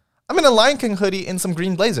mean? I'm in a Lion King hoodie and some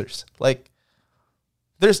green blazers. Like,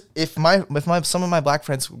 if some of my black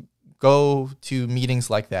friends go to meetings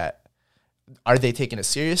like that, are they taking it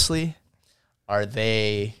seriously? Are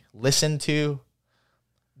they listened to?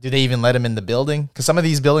 Do they even let them in the building? Because some of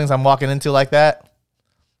these buildings I'm walking into like that,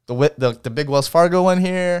 the big Wells Fargo one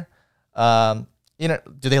here, you know,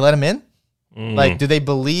 do they let them in? Like, do they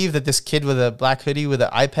believe that this kid with a black hoodie with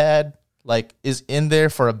an iPad like is in there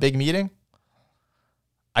for a big meeting?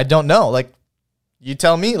 I don't know. Like, you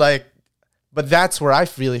tell me. Like, but that's where I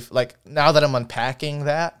really like, now that I'm unpacking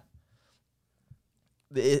that,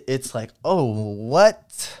 it's like, oh,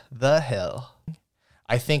 what the hell?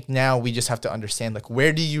 I think now we just have to understand, like,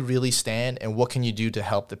 where do you really stand and what can you do to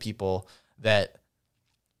help the people that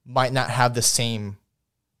might not have the same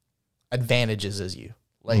advantages as you?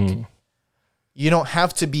 Like, you don't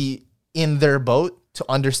have to be in their boat to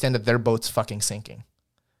understand that their boat's fucking sinking.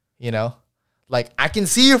 You know? Like, I can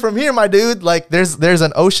see you from here, my dude. Like, there's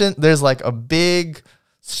an ocean. There's like a big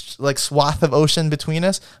like swath of ocean between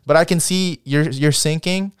us, but I can see you're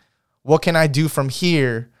sinking. What can I do from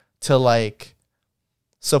here to like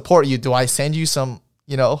support you? Do I send you some,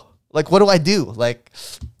 you know, like, what do I do? Like,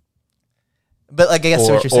 but like, I guess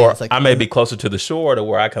what you're saying is like, I may be closer to the shore to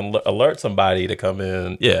where I can alert somebody to come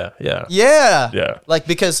in. Yeah. Like,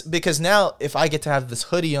 because now if I get to have this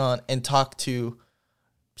hoodie on and talk to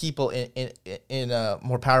people in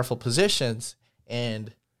more powerful positions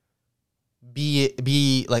and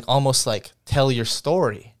be like almost like tell your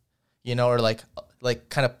story, you know, or like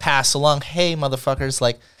kind of pass along, hey motherfuckers,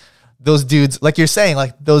 like those dudes, like you're saying,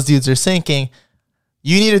 like those dudes are sinking.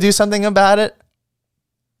 You need to do something about it.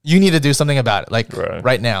 Like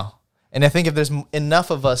right now. And I think if there's enough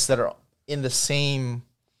of us that are in the same,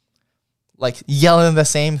 like yelling the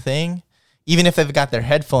same thing, even if they've got their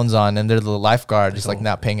headphones on and they're the lifeguard just like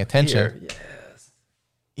not paying attention, yes,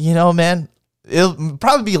 you know, man, it'll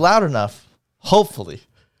probably be loud enough. Hopefully.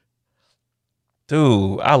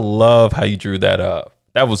 Dude, I love how you drew that up.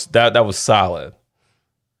 That was solid.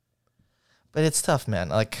 But it's tough, man.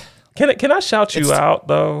 Like, can I shout you out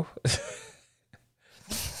though?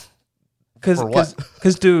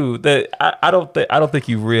 Because dude, I don't think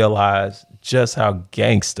you realize just how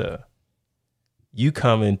gangsta you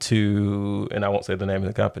come into, and I won't say the name of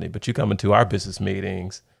the company, but you come into our business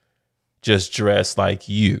meetings just dressed like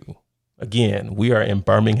you. Again, we are in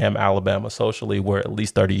Birmingham, Alabama. Socially, we're at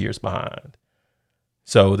least 30 years behind.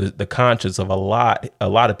 So the conscience of a lot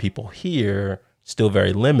of people here still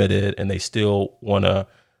very limited, and they still want to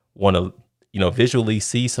visually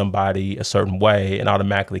see somebody a certain way and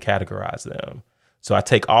automatically categorize them. So I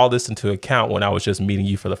take all this into account when I was just meeting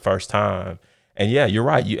you for the first time. And yeah, you're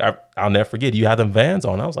right. I'll never forget. You had them Vans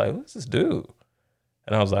on. I was like, who's this dude?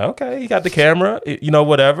 And I was like, okay, he got the camera,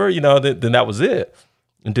 whatever, then that was it.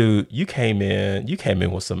 And dude, you came in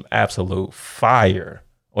with some absolute fire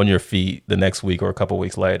on your feet the next week or a couple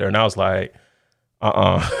weeks later. And I was like,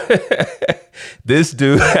 this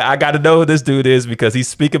dude, I got to know who this dude is because he's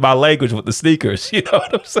speaking my language with the sneakers. You know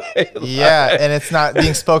what I'm saying? Yeah, and it's not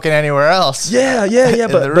being spoken anywhere else. Yeah.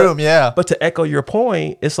 In the room, yeah. But to echo your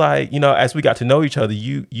point, it's like, as we got to know each other,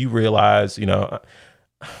 you realize,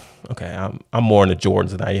 okay, I'm more into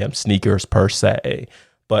Jordans than I am sneakers per se.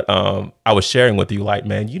 But I was sharing with you, like,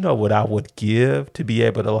 man, you know what I would give to be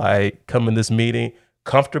able to like come in this meeting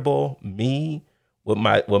comfortable, me with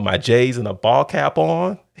my J's and a ball cap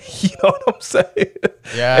on. You know what I'm saying?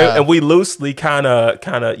 Yeah. And we loosely kind of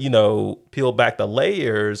peel back the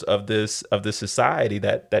layers of this society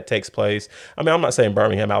that takes place. I mean, I'm not saying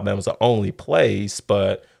Birmingham, Alabama is the only place,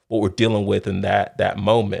 but we're dealing with in that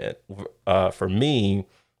moment. For me,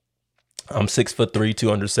 I'm 6'3",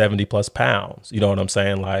 270 plus pounds. You know what I'm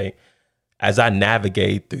saying? Like, as I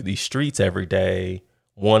navigate through these streets every day,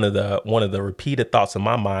 one of the repeated thoughts in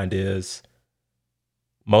my mind is,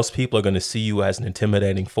 most people are going to see you as an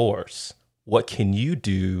intimidating force. What can you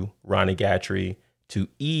do, Ronnie Gatry, to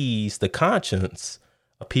ease the conscience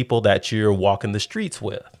of people that you're walking the streets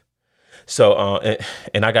with? So,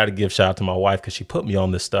 and I got to give shout out to my wife, because she put me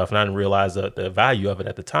on this stuff, and I didn't realize the value of it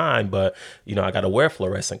at the time. But, I got to wear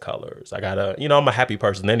fluorescent colors. I got to, I'm a happy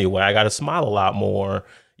person anyway. I got to smile a lot more.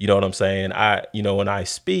 You know what I'm saying? When I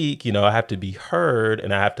speak, I have to be heard,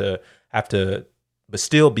 and I have to, but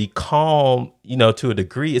still be calm, to a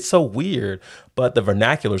degree. It's so weird, but the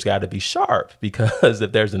vernacular's got to be sharp, because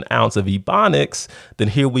if there's an ounce of ebonics, then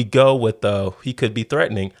here we go with he could be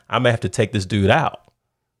threatening. I may have to take this dude out.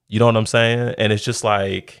 You know what I'm saying? And it's just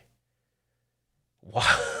like,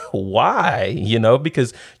 why?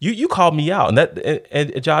 Because you called me out,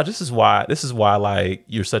 and Josh, this is why like,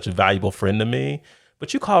 you're such a valuable friend to me.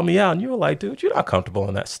 But you called me out, and you were like, dude, you're not comfortable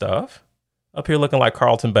in that stuff. Up here looking like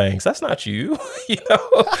Carlton Banks. That's not you.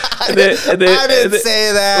 I didn't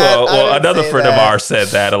say that. Well, another friend of ours said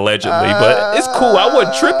that allegedly, but it's cool. I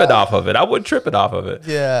wouldn't trip it off of it.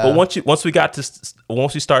 Yeah. But once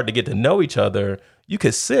we started to get to know each other, you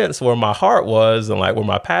could sense where my heart was and like where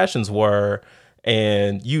my passions were,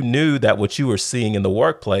 and you knew that what you were seeing in the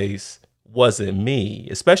workplace wasn't me.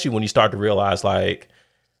 Especially when you start to realize, like,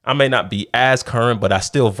 I may not be as current, but I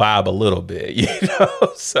still vibe a little bit,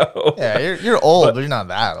 So yeah, you're old, but you're not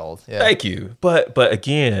that old. Yeah. Thank you. But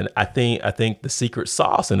again, I think the secret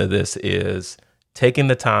sauce into this is taking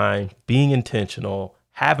the time, being intentional,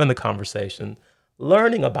 having the conversation,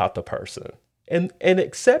 learning about the person, and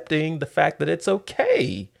accepting the fact that it's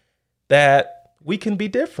okay that we can be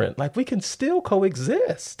different. Like, we can still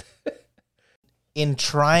coexist. In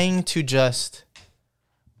trying to just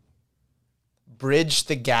bridge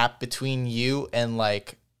the gap between you and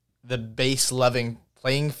like the base loving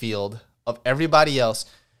playing field of everybody else,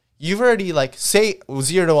 you've already, like, say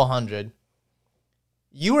 0 to 100,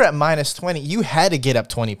 you were at minus 20. You had to get up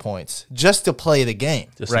 20 points just to play the game,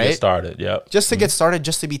 just right? To get started. Yep. Just to get started,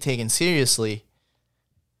 just to be taken seriously.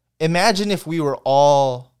 Imagine if we were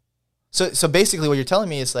all, so basically what you're telling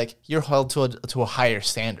me is, like, you're held to a higher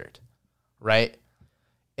standard, right?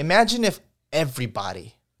 Imagine if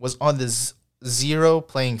everybody was on this zero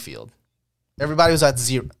playing field. Everybody was at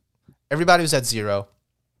zero.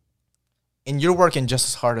 And you're working just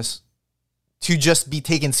as hard as to just be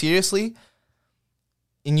taken seriously.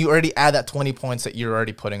 And you already add that 20 points that you're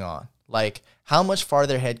already putting on. Like, how much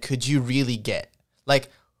farther ahead could you really get? Like,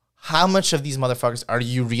 how much of these motherfuckers are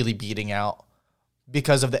you really beating out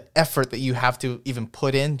because of the effort that you have to even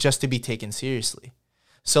put in just to be taken seriously?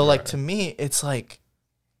 So, like, to me, it's like,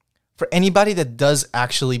 for anybody that does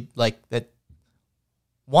actually, like, that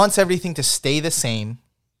wants everything to stay the same,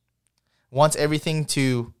 wants everything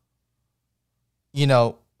to,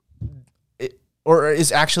 or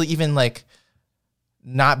is actually even, like,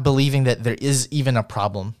 not believing that there is even a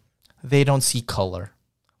problem, they don't see color,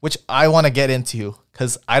 which I want to get into,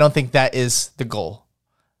 because I don't think that is the goal.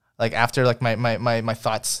 Like, after, like, my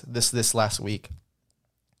thoughts this last week,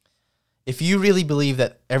 if you really believe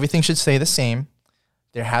that everything should stay the same,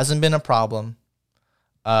 there hasn't been a problem,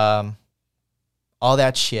 all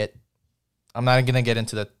that shit, I'm not gonna get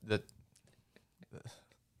into the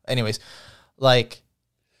anyways, like,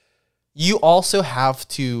 you also have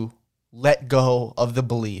to let go of the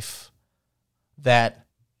belief that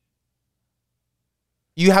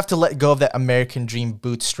you have to let go of that American dream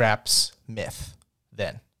bootstraps myth.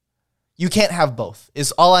 Then you can't have both,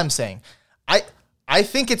 is all I'm saying. I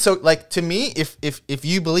think it's so, like, to me, if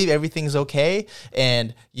you believe everything's okay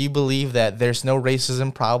and you believe that there's no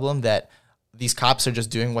racism problem, that these cops are just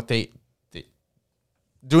doing what they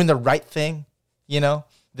doing the right thing,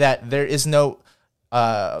 that there is no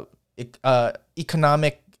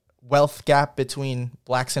economic wealth gap between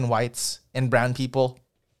blacks and whites and brown people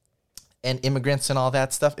and immigrants and all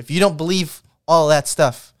that stuff. If you don't believe all that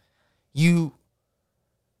stuff, you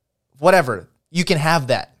can have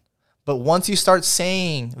that. But once you start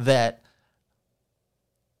saying that,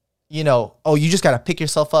 you just got to pick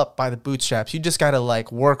yourself up by the bootstraps, you just got to,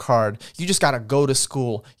 like, work hard, you just got to go to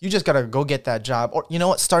school, you just got to go get that job, or,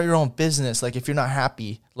 start your own business. Like, if you're not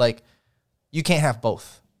happy, like, you can't have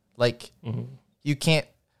both. Like, you can't,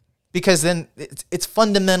 because then it's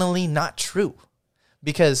fundamentally not true.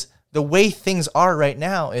 Because the way things are right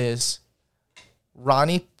now is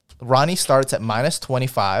Ronnie starts at minus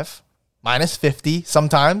 25, minus 50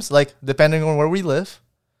 sometimes, like, depending on where we live.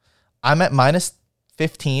 I'm at minus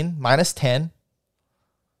 15 minus 10.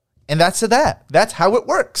 And that's that. That's how it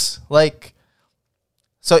works. Like,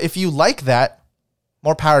 so if you like that,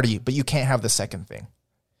 more power to you, but you can't have the second thing.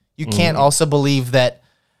 You can't also believe that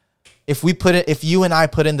if you and I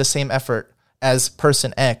put in the same effort as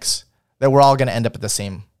person X, that we're all going to end up at the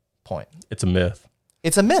same point. It's a myth.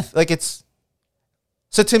 It's a myth. Like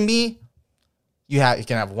so to me, you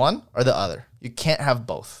can have one or the other. You can't have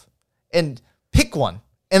both. And pick one.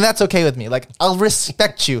 And that's okay with me. Like, I'll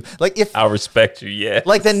respect you. Like, I'll respect you, yeah.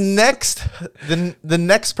 Like the next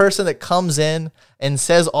person that comes in and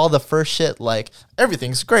says all the first shit, like,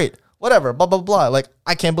 everything's great, whatever, blah, blah, blah. Like,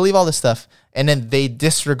 I can't believe all this stuff. And then they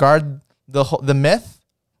disregard the myth.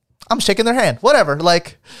 I'm shaking their hand. Whatever.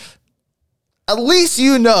 Like, at least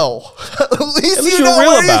you know. At least you know you're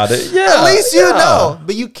real about it. Yeah. At least you know.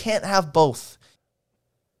 But you can't have both.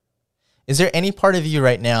 Is there any part of you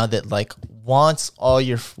right now that, like, wants all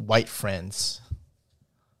your white friends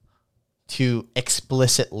to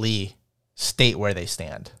explicitly state where they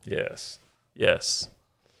stand? Yes.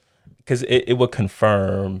 Because it would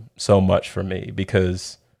confirm so much for me,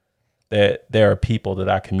 because that there are people that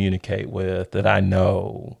I communicate with that I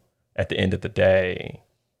know at the end of the day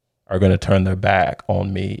are going to turn their back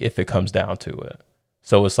on me if it comes down to it.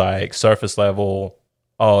 So it's like surface level,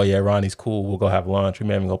 oh yeah, Ronnie's cool, we'll go have lunch, we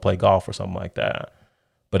may even go play golf or something like that.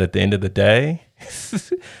 But at the end of the day,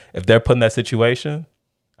 if they're put in that situation,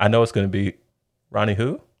 I know it's going to be, Ronnie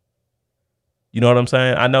who? You know what I'm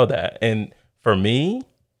saying? I know that. And for me,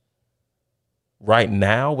 right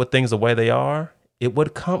now, with things the way they are, it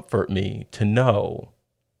would comfort me to know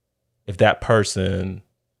if that person's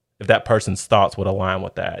thoughts would align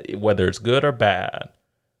with that, whether it's good or bad.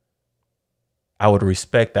 I would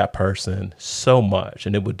respect that person so much,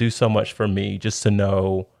 and it would do so much for me just to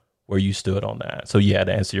know where you stood on that. So yeah,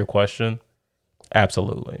 to answer your question,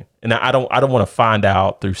 absolutely. And I don't want to find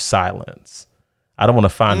out through silence. I don't want to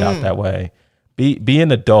find out that way. Be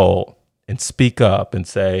an adult and speak up and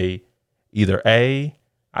say either A,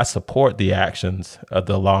 I support the actions of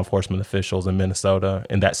the law enforcement officials in Minnesota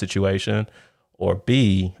in that situation, or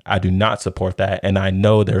B, I do not support that, and I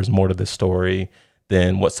know there's more to this story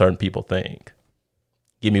than what certain people think.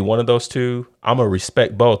 Give me one of those two. I'm going to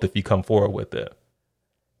respect both if you come forward with it.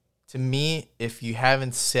 To me, if you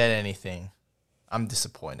haven't said anything, I'm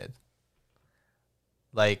disappointed.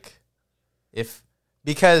 Like,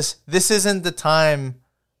 because this isn't the time,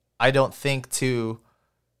 I don't think, to,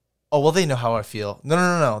 oh, well, they know how I feel.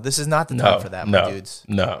 No. This is not the time for that, my dudes.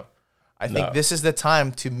 No. I think this is the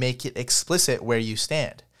time to make it explicit where you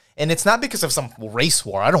stand. And it's not because of some race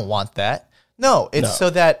war. I don't want that. No, it's so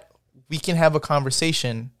that we can have a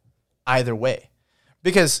conversation either way.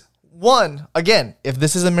 Because, one, again, if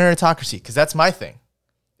this is a meritocracy, because that's my thing.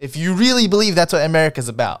 If you really believe that's what America's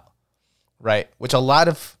about, right? Which a lot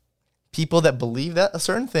of people that believe that a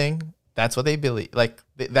certain thing, that's what they believe. Like,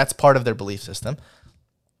 that's part of their belief system.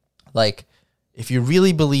 Like, if you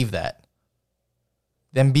really believe that,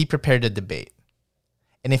 then be prepared to debate.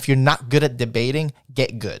 And if you're not good at debating,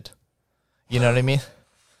 get good. You know what I mean?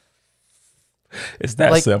 It's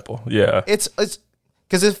that simple. Yeah. It's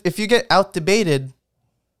because if you get out debated,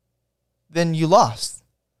 then you lost.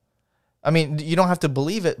 I mean, you don't have to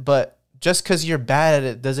believe it, but just because you're bad at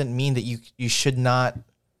it doesn't mean that you should not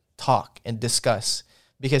talk and discuss.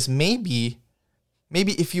 Because maybe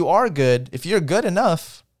if you're good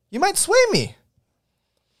enough, you might sway me.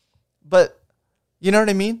 But you know what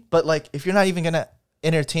I mean? But like, if you're not even going to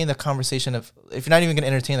entertain the conversation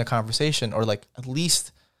or like at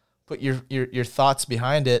least put your thoughts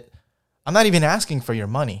behind it, I'm not even asking for your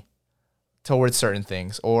money towards certain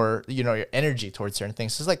things or, you know, your energy towards certain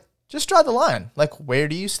things. It's like, just draw the line. Like, where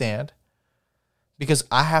do you stand? Because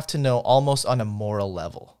I have to know almost on a moral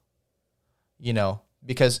level, you know,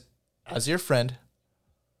 because as your friend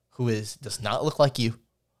who does not look like you,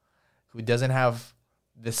 who doesn't have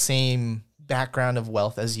the same background of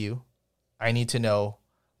wealth as you, I need to know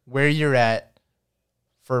where you're at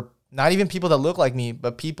for not even people that look like me,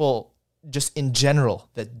 but people just in general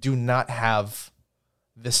that do not have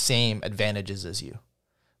the same advantages as you.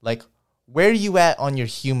 Like, where are you at on your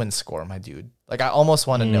human score, my dude? Like, I almost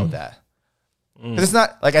want to know that. Because it's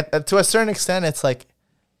not, like, to a certain extent, it's like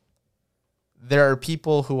there are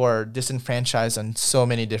people who are disenfranchised on so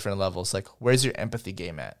many different levels. Like, where's your empathy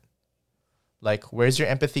game at? Like, where's your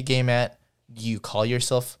empathy game at? Do you call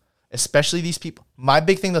yourself, especially these people? My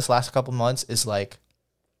big thing this last couple months is like,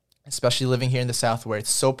 especially living here in the South where it's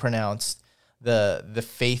so pronounced, the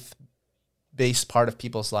faith-based part of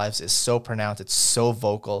people's lives is so pronounced, it's so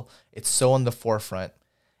vocal, it's so on the forefront.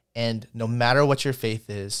 And no matter what your faith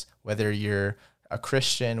is, whether you're a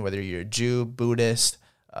Christian, whether you're a Jew, Buddhist,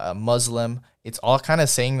 Muslim, it's all kind of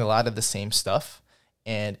saying a lot of the same stuff.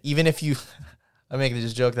 And even if you, I made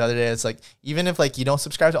this joke the other day, it's like, even if like you don't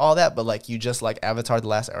subscribe to all that, but like you just like Avatar: The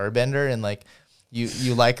Last Airbender and like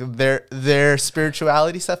you like their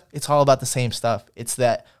spirituality stuff, it's all about the same stuff. It's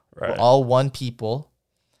that we're all one people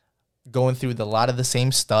going through a lot of the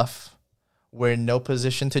same stuff. We're in no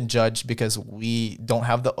position to judge because we don't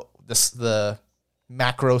have the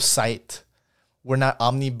macro sight. We're not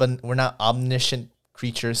omniscient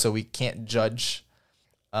creatures, so we can't judge.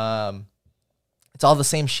 It's all the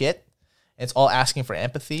same shit. It's all asking for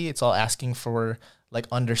empathy. It's all asking for like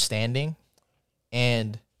understanding.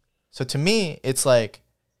 And so to me, it's like,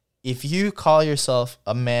 if you call yourself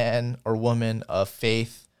a man or woman of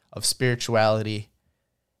faith, of spirituality,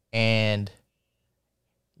 and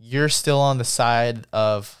you're still on the side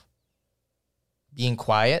of being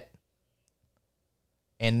quiet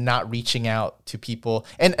and not reaching out to people.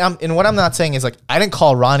 And what I'm not saying is like, I didn't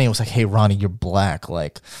call Ronnie and was like, hey, Ronnie, you're black.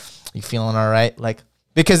 Like, you feeling all right? Like,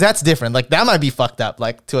 because that's different. Like, that might be fucked up,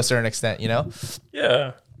 like, to a certain extent, you know?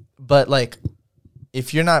 Yeah. But like,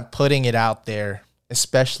 if you're not putting it out there,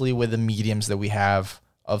 especially with the mediums that we have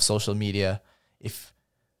of social media, if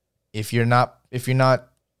you're not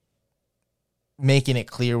making it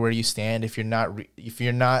clear where you stand, if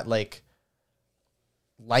you're not like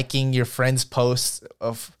liking your friends' posts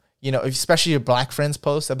of, you know, especially your black friends'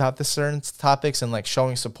 posts about the certain topics and like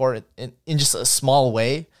showing support in just a small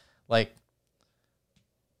way, like,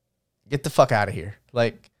 get the fuck out of here.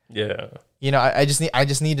 Like, yeah, you know, I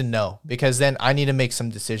just need to know, because then I need to make some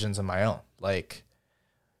decisions on my own. Like,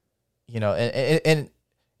 you know, and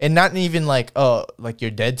not even like, oh, like you're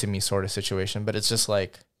dead to me sort of situation, but it's just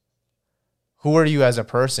like, who are you as a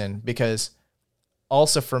person? Because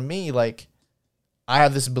also for me, like, I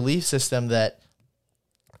have this belief system that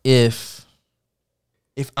if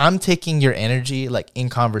I'm taking your energy, like in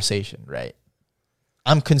conversation, right?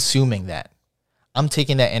 I'm consuming that. I'm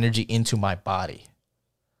taking that energy into my body.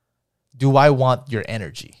 Do I want your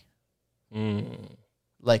energy?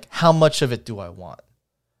 Like, how much of it do I want?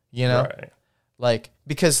 You know? Right. Like,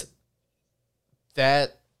 because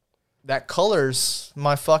that colors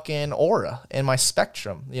my fucking aura and my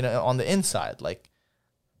spectrum, you know, on the inside. Like,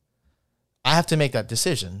 I have to make that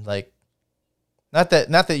decision. Like, not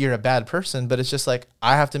that you're a bad person, but it's just like,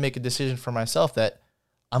 I have to make a decision for myself that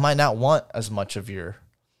I might not want as much of your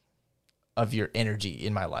energy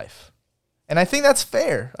in my life. And I think that's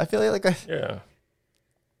fair. I feel like yeah,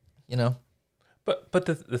 you know. But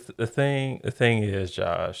the thing is,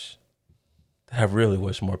 Josh, that I really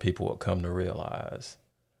wish more people would come to realize,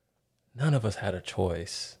 none of us had a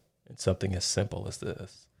choice in something as simple as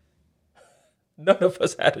this. None of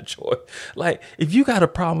us had a choice. Like, if you got a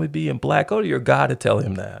problem with being black, go to your God and tell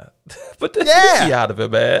him that. But the me out of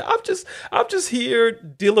it, man. I'm just here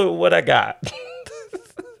dealing with what I got.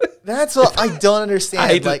 That's what I don't understand.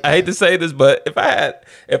 I hate to say this, but if I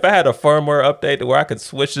had a firmware update to where I could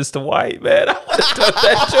switch this to white, man, I would have done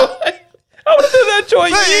that joint. I would have done that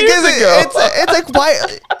joint years ago. It's like, why?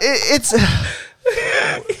 It's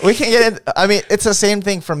we can't get it. I mean, it's the same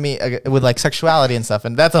thing for me with like sexuality and stuff,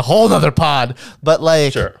 and that's a whole nother pod. But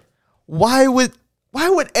like, sure. Why would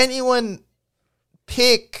anyone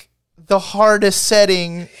pick the hardest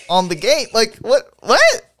setting on the game? Like, what?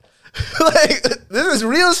 Like, this is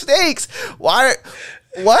real stakes. Why?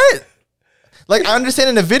 What? Like, I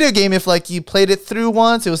understand in a video game, if like you played it through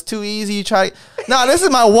once, it was too easy. You try. No, this is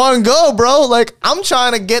my one go, bro. Like, I'm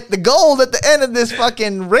trying to get the gold at the end of this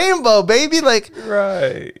fucking rainbow, baby. Like,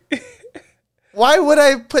 right. Why would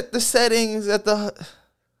I put the settings at the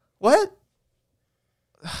what?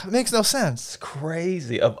 It makes no sense. It's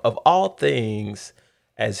crazy. Of all things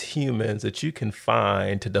as humans that you can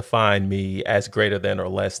find to define me as greater than or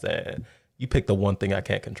less than, you pick the one thing I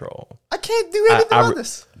can't control. I can't do anything on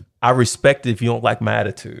this. I respect it if you don't like my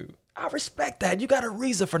attitude. I respect that. You got a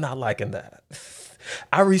reason for not liking that.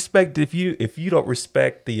 I respect if you don't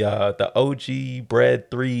respect the OG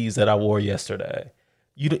bread threes that I wore yesterday.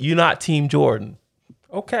 You're not Team Jordan.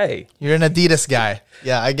 Okay. You're an Adidas guy.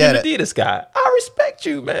 Yeah, I get it. You're an Adidas guy. I respect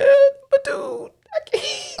you, man. But dude,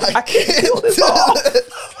 I can't pull this off.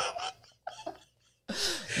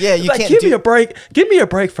 Yeah, you can't give me a break. Give me a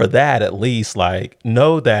break for that at least. Like,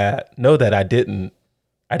 know that I didn't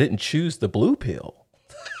choose the blue pill.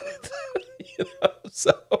 You know?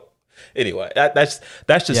 So anyway, that's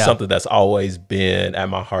just something that's always been at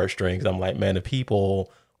my heartstrings. I'm like, man, if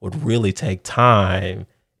people would really take time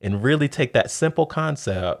and really take that simple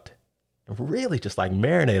concept and really just like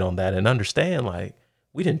marinate on that and understand, like,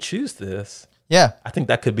 we didn't choose this. Yeah. I think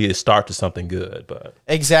that could be a start to something good. But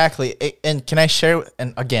Exactly. And can I share?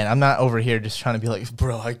 And again, I'm not over here just trying to be like,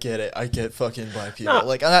 bro, I get it. I get fucking black people. Nah,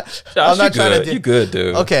 like, I'm not Josh, trying to. You good,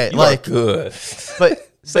 dude? Okay, you like, are good.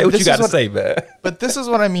 But Say what you got to say, man. But this is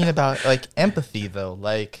what I mean about like empathy, though.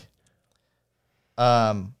 Like,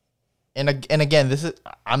 and again, this is,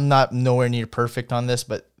 I'm not nowhere near perfect on this,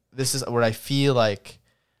 but this is where I feel like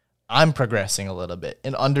I'm progressing a little bit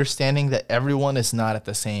in understanding that everyone is not at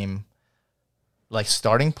the same like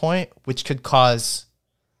starting point, which could cause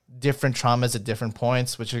different traumas at different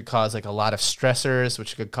points, which could cause like a lot of stressors,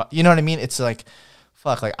 which could cause, you know what I mean? It's like,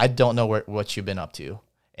 fuck, like I don't know what you've been up to.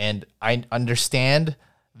 And I understand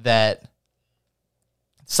that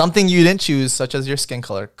something you didn't choose, such as your skin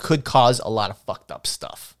color, could cause a lot of fucked up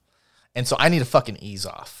stuff. And so I need to fucking ease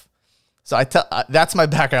off. So that's my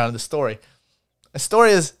background on the story. The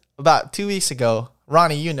story is about 2 weeks ago.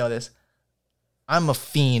 Ronnie, you know this. I'm a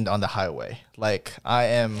fiend on the highway. Like I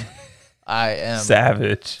am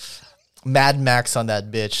savage. Mad Max on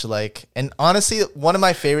that bitch. Like, and honestly, one of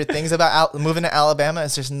my favorite things about moving to Alabama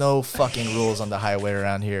is there's no fucking rules on the highway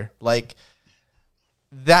around here. Like,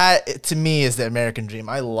 that to me is the American dream.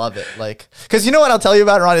 I love it. Like, because you know what I'll tell you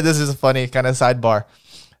about, Ronnie? This is a funny kind of sidebar.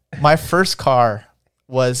 My first car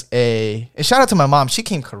was and shout out to my mom. She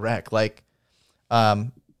came correct. Like,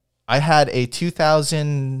 I had a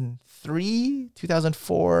 2003,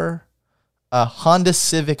 2004 Honda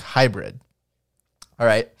Civic Hybrid. All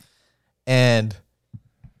right. And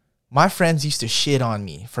my friends used to shit on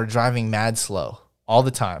me for driving mad slow all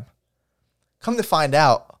the time. Come to find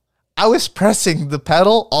out, I was pressing the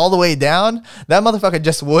pedal all the way down. That motherfucker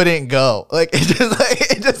just wouldn't go. Like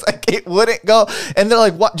it wouldn't go. And they're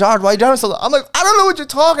like, "What, Jared? Why are you driving so low?" I'm like, "I don't know what you're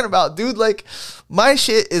talking about, dude. Like, my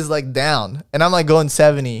shit is like down, and I'm like going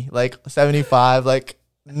 70, like 75, like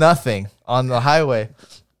nothing on the highway."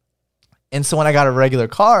 And so when I got a regular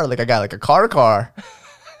car, like I got like a car,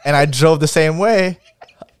 and I drove the same way,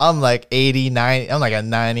 I'm like 80, 90, I'm like a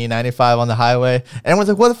 90, 95 on the highway. And everyone's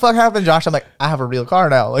like, "What the fuck happened, Josh?" I'm like, "I have a real car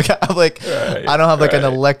now." Like, I'm like, right, I don't have like an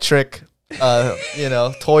electric,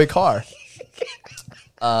 toy car.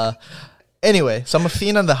 Anyway, so I'm a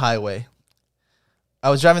fiend on the highway. I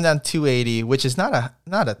was driving down 280, which is not a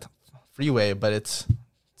freeway, but it's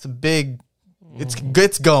a big,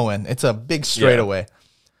 it's going. It's a big straightaway.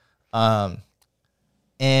 Yeah.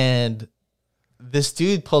 And this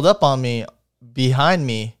dude pulled up on me behind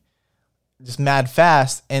me, just mad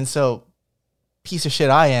fast. And so, piece of shit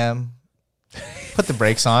I am, put the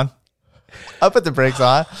brakes on. I put the brakes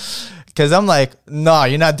on because I'm like, "No,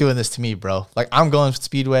 you're not doing this to me, bro." Like, I'm going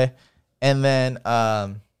speedway. And then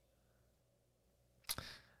I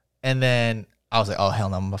was like, "Oh, hell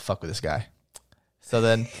no, I'm going to fuck with this guy." So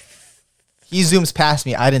then he zooms past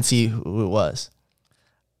me. I didn't see who it was.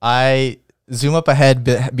 I zoom up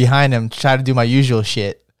ahead behind him, try to do my usual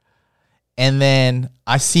shit. And then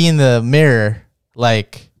I see in the mirror,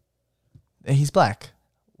 like, he's black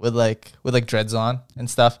with dreads on and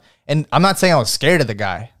stuff. And I'm not saying I was scared of the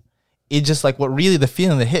guy. It just like, what really the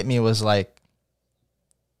feeling that hit me was like,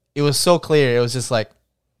 it was so clear. It was just like,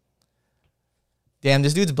 damn,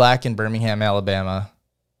 this dude's black in Birmingham, Alabama.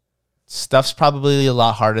 Stuff's probably a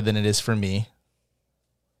lot harder than it is for me.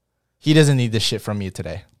 He doesn't need this shit from me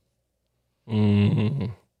today. Mm-hmm.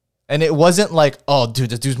 And it wasn't like, "Oh, dude,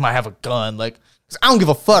 this dude might have a gun." Like, I don't give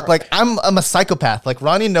a fuck. Like, I'm a psychopath. Like,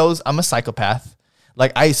 Ronnie knows I'm a psychopath.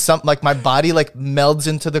 Like, my body like melds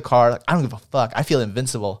into the car. Like, I don't give a fuck. I feel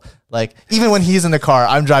invincible. Like, even when he's in the car,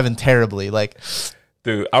 I'm driving terribly. Like,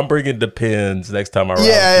 dude, I'm bringing the pins next time I ride.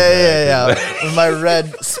 Yeah. My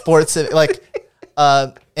red sports. Like,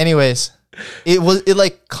 anyways,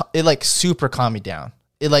 it super calmed me down.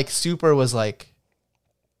 It like super was like,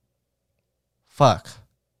 fuck.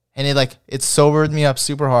 And it sobered me up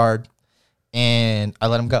super hard, and I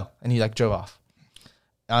let him go, and he like drove off.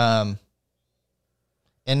 And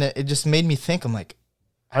it just made me think, I'm like,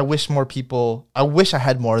 I wish I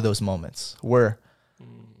had more of those moments where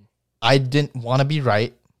I didn't want to be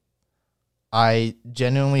right. I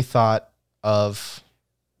genuinely thought of,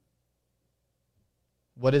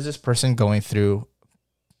 what is this person going through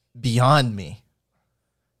beyond me?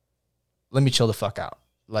 Let me chill the fuck out.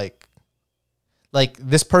 Like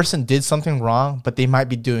this person did something wrong, but they might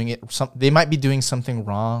be doing something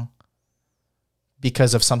wrong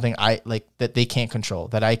because of something that they can't control,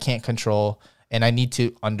 that I can't control, and I need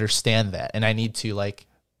to understand that, and I need to like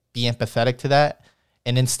be empathetic to that.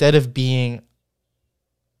 And instead of being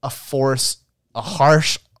a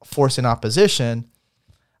harsh force in opposition,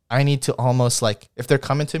 I need to almost like, if they're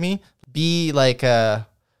coming to me, be like a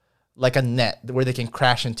net where they can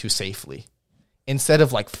crash into safely, instead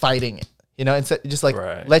of like fighting it. You know, instead just like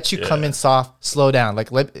Right. let you come Yeah. in soft, slow down. Like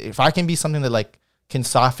if I can be something that like can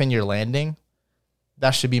soften your landing,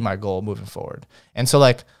 that should be my goal moving forward. And so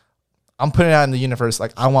like I'm putting it out in the universe,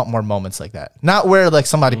 like I want more moments like that. Not where like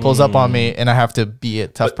somebody pulls up on me and I have to be a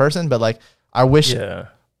tough person, but like I wish, Yeah.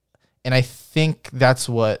 and I think that's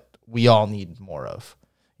what we all need more of,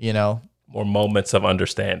 you know? More moments of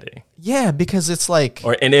understanding Yeah, because it's like,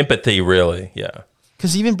 or in empathy, really. Yeah.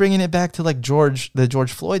 because even bringing it back to like the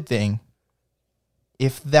George Floyd thing,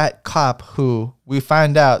 if that cop who we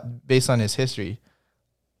find out based on his history,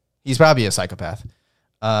 he's probably a psychopath.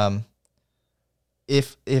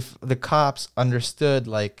 If the cops understood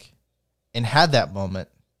like and had that moment,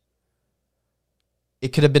 it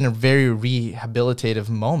could have been a very rehabilitative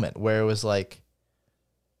moment where it was like,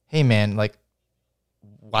 hey man, like,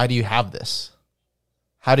 why do you have this?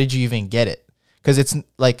 How did you even get it? Because it's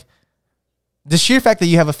like the sheer fact that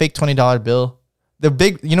you have a fake $20 bill,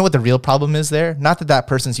 you know what the real problem is there? Not that that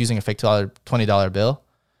person's using a fake $20 bill.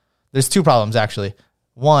 There's two problems actually.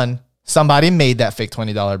 One, somebody made that fake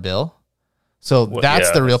 $20 bill. So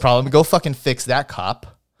that's the real problem. Go fucking fix that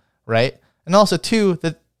cop, right? And also two,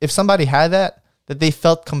 that if somebody had that they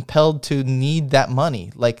felt compelled to need that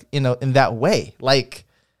money, like, you know, in that way. Like,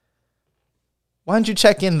 why don't you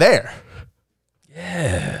check in there?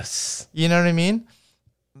 Yes. You know what I mean?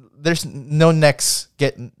 There's no necks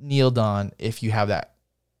get kneeled on if you have that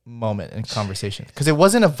moment in conversation. Because it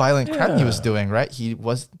wasn't a violent crime he was doing, right? He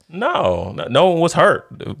was... No one was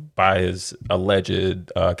hurt by his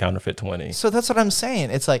alleged counterfeit 20. So that's what I'm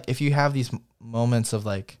saying. It's like if you have these moments of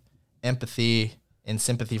like empathy and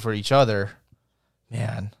sympathy for each other,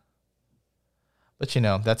 man. But you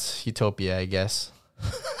know, that's utopia, I guess.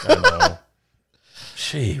 I know.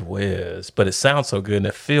 Gee whiz. But it sounds so good and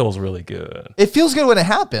it feels really good. It feels good when it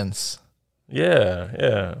happens.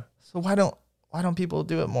 Yeah. So why don't people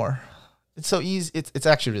do it more? It's so easy. It's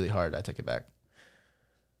actually really hard. I take it back.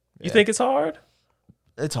 You think it's hard?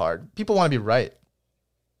 It's hard. People want to be right.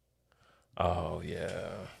 Oh,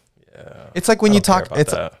 yeah. It's like when I you don't care talk. about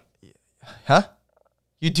It's that. huh?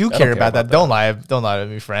 You do don't care care about that. about Don't lie. Don't lie to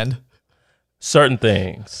me, friend. Certain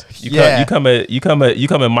things. Yeah. You come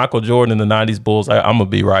at Michael Jordan in the 90s Bulls, I'm going to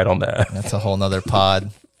be right on that. That's a whole nother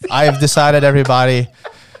pod. I have decided, everybody,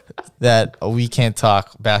 that we can't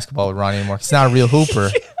talk basketball with Ronnie anymore. It's not a real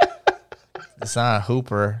hooper. It's not a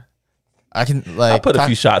hooper. I can like I put a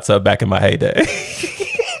few shots up back in my heyday.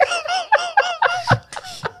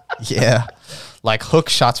 Yeah, like hook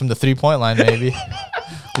shots from the 3-point line, maybe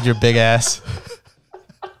with your big ass.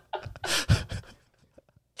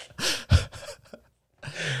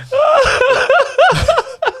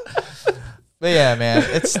 But yeah, man,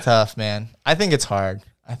 it's tough, man. I think it's hard.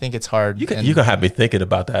 You can have me thinking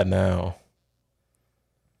about that now.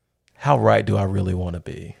 How right do I really want to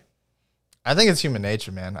be? I think it's human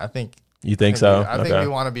nature, man. I think You think so? I think we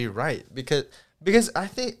want to be right because I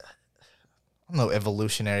think I'm no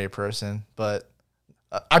evolutionary person, but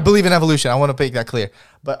I believe in evolution. I want to make that clear,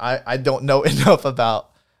 but I don't know enough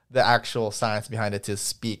about the actual science behind it to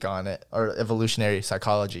speak on it or evolutionary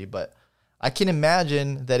psychology. But I can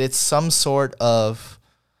imagine that it's some sort of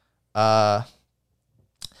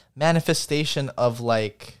manifestation of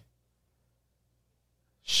like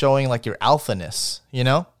showing like your alphaness, you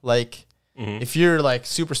know, like. If you're like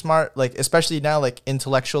super smart, like especially now, like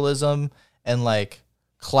intellectualism and like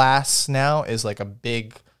class now is like a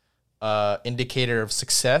big indicator of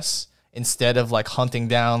success instead of like hunting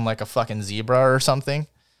down like a fucking zebra or something,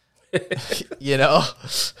 you know?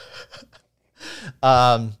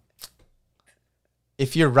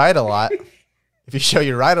 If you're right a lot, if you show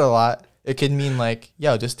you're right a lot, it could mean like,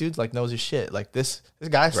 yo, this dude's like knows his shit. Like this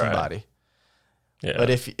guy's somebody. Yeah.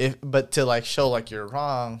 But to like show like you're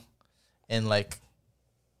wrong and like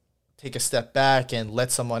take a step back and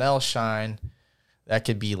let someone else shine, that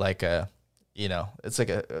could be like a, you know, it's like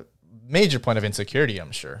a major point of insecurity,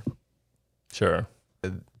 I'm sure. Sure.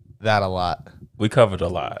 That a lot. We covered a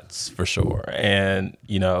lot for sure. And,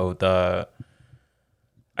 you know,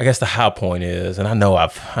 I guess the high point is, and I know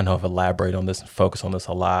I've elaborated on this and focused on this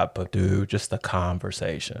a lot, but dude, just the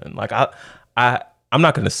conversation. Like I'm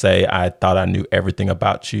not going to say I thought I knew everything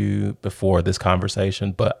about you before this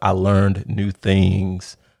conversation, but I learned new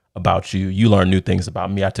things about you. You learned new things about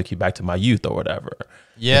me. I took you back to my youth or whatever.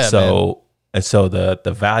 Yeah. And so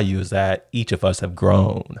the value is that each of us have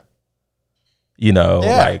grown. You know,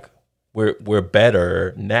 like we're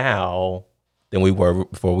better now than we were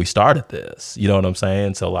before we started this. You know what I'm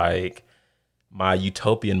saying? So like my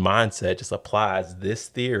utopian mindset just applies this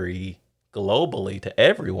theory globally to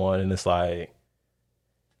everyone, and it's like,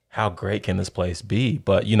 how great can this place be?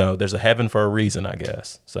 But you know, there's a heaven for a reason, I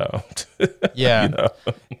guess. So Yeah. you know.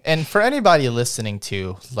 And for anybody listening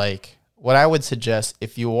to, like, what I would suggest,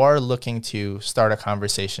 if you are looking to start a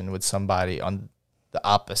conversation with somebody on the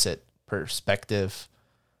opposite perspective,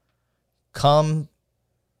 come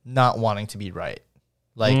not wanting to be right.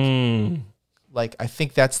 Like I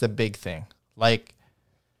think that's the big thing. Like,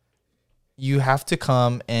 you have to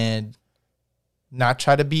come and not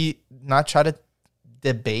try to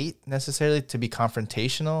debate necessarily, to be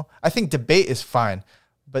confrontational. I think debate is fine,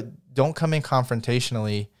 but don't come in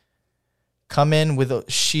confrontationally. Come in with a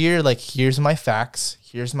sheer, like, here's my facts,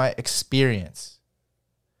 here's my experience,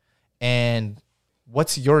 and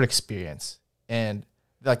what's your experience? And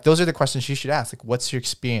like, those are the questions you should ask. Like, what's your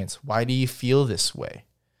experience? Why do you feel this way?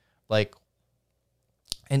 Like,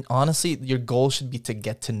 and honestly, your goal should be to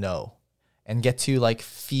get to know and get to, like,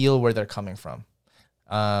 feel where they're coming from.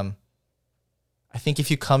 I think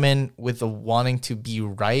if you come in with the wanting to be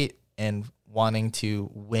right and wanting to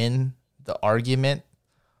win the argument,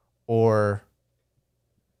 or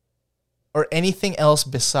anything else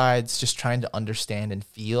besides just trying to understand and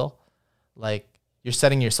feel, like, you're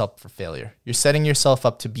setting yourself up for failure. You're setting yourself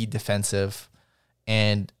up to be defensive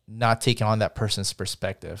and not taking on that person's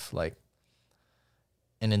perspective. Like,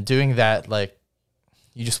 and in doing that, like,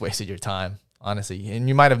 you just wasted your time, honestly, and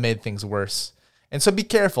you might have made things worse. And so be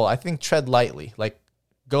careful. I think tread lightly. Like,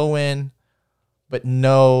 go in, but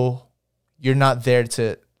know you're not there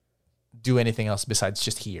to do anything else besides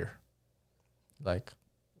just hear. Like,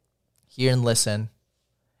 hear and listen.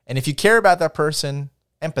 And if you care about that person,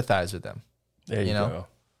 empathize with them. There you know? go.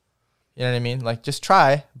 You know what I mean? Like, just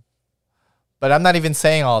try. But I'm not even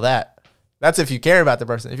saying all that. That's if you care about the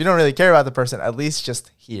person. If you don't really care about the person, at least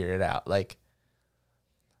just hear it out. Like,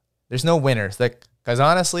 there's no winners. Like, because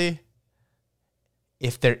honestly,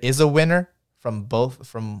 if there is a winner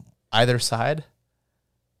from either side,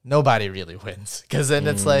 nobody really wins. Because then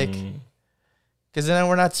it's like, because then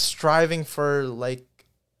we're not striving for, like,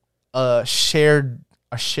 a shared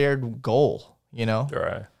goal, you know?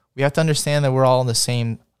 Right. We have to understand that we're all in the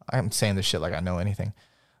same. I'm saying this shit like I know anything,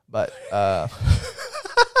 but but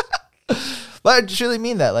I truly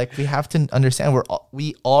mean that. Like, we have to understand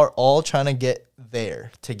we are all trying to get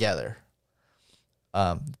there together.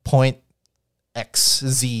 Point X,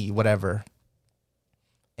 Z, whatever.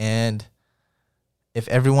 And if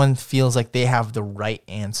everyone feels like they have the right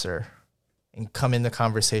answer and come into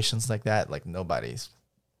conversations like that, like, it's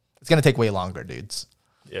gonna take way longer, dudes.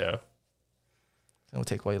 Yeah. It'll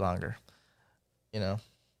take way longer, you know?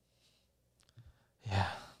 Yeah.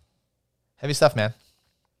 Heavy stuff, man.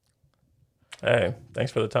 Hey, thanks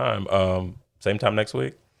for the time. Same time next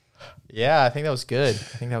week? Yeah, I think that was good.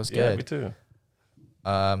 Yeah, me too.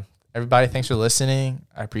 Everybody, thanks for listening.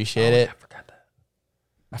 I appreciate it. I forgot that.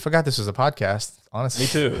 I forgot this was a podcast, honestly.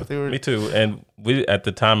 Me too. Me too. And we, at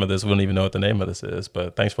the time of this, we don't even know what the name of this is,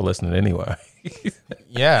 but thanks for listening anyway.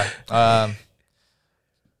 Yeah.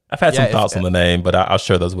 I've had some thoughts on the name, but I'll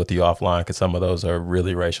share those with you offline because some of those are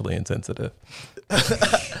really racially insensitive.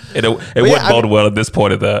 It wouldn't bode well at this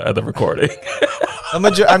point of the recording.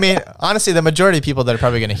 I mean, honestly, the majority of people that are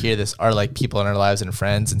probably going to hear this are, like, people in our lives and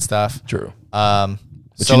friends and stuff. True. But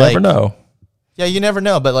so, you never know. Yeah, you never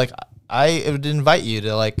know. But, like, I would invite you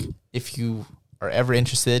to, like, if you are ever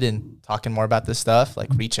interested in talking more about this stuff, like,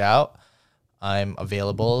 reach out. I'm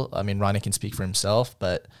available. I mean, Ronnie can speak for himself,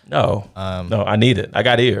 but no, I need it. I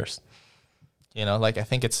got ears. You know, like, I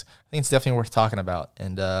think it's definitely worth talking about,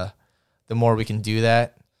 and the more we can do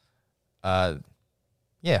that, the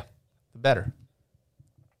better.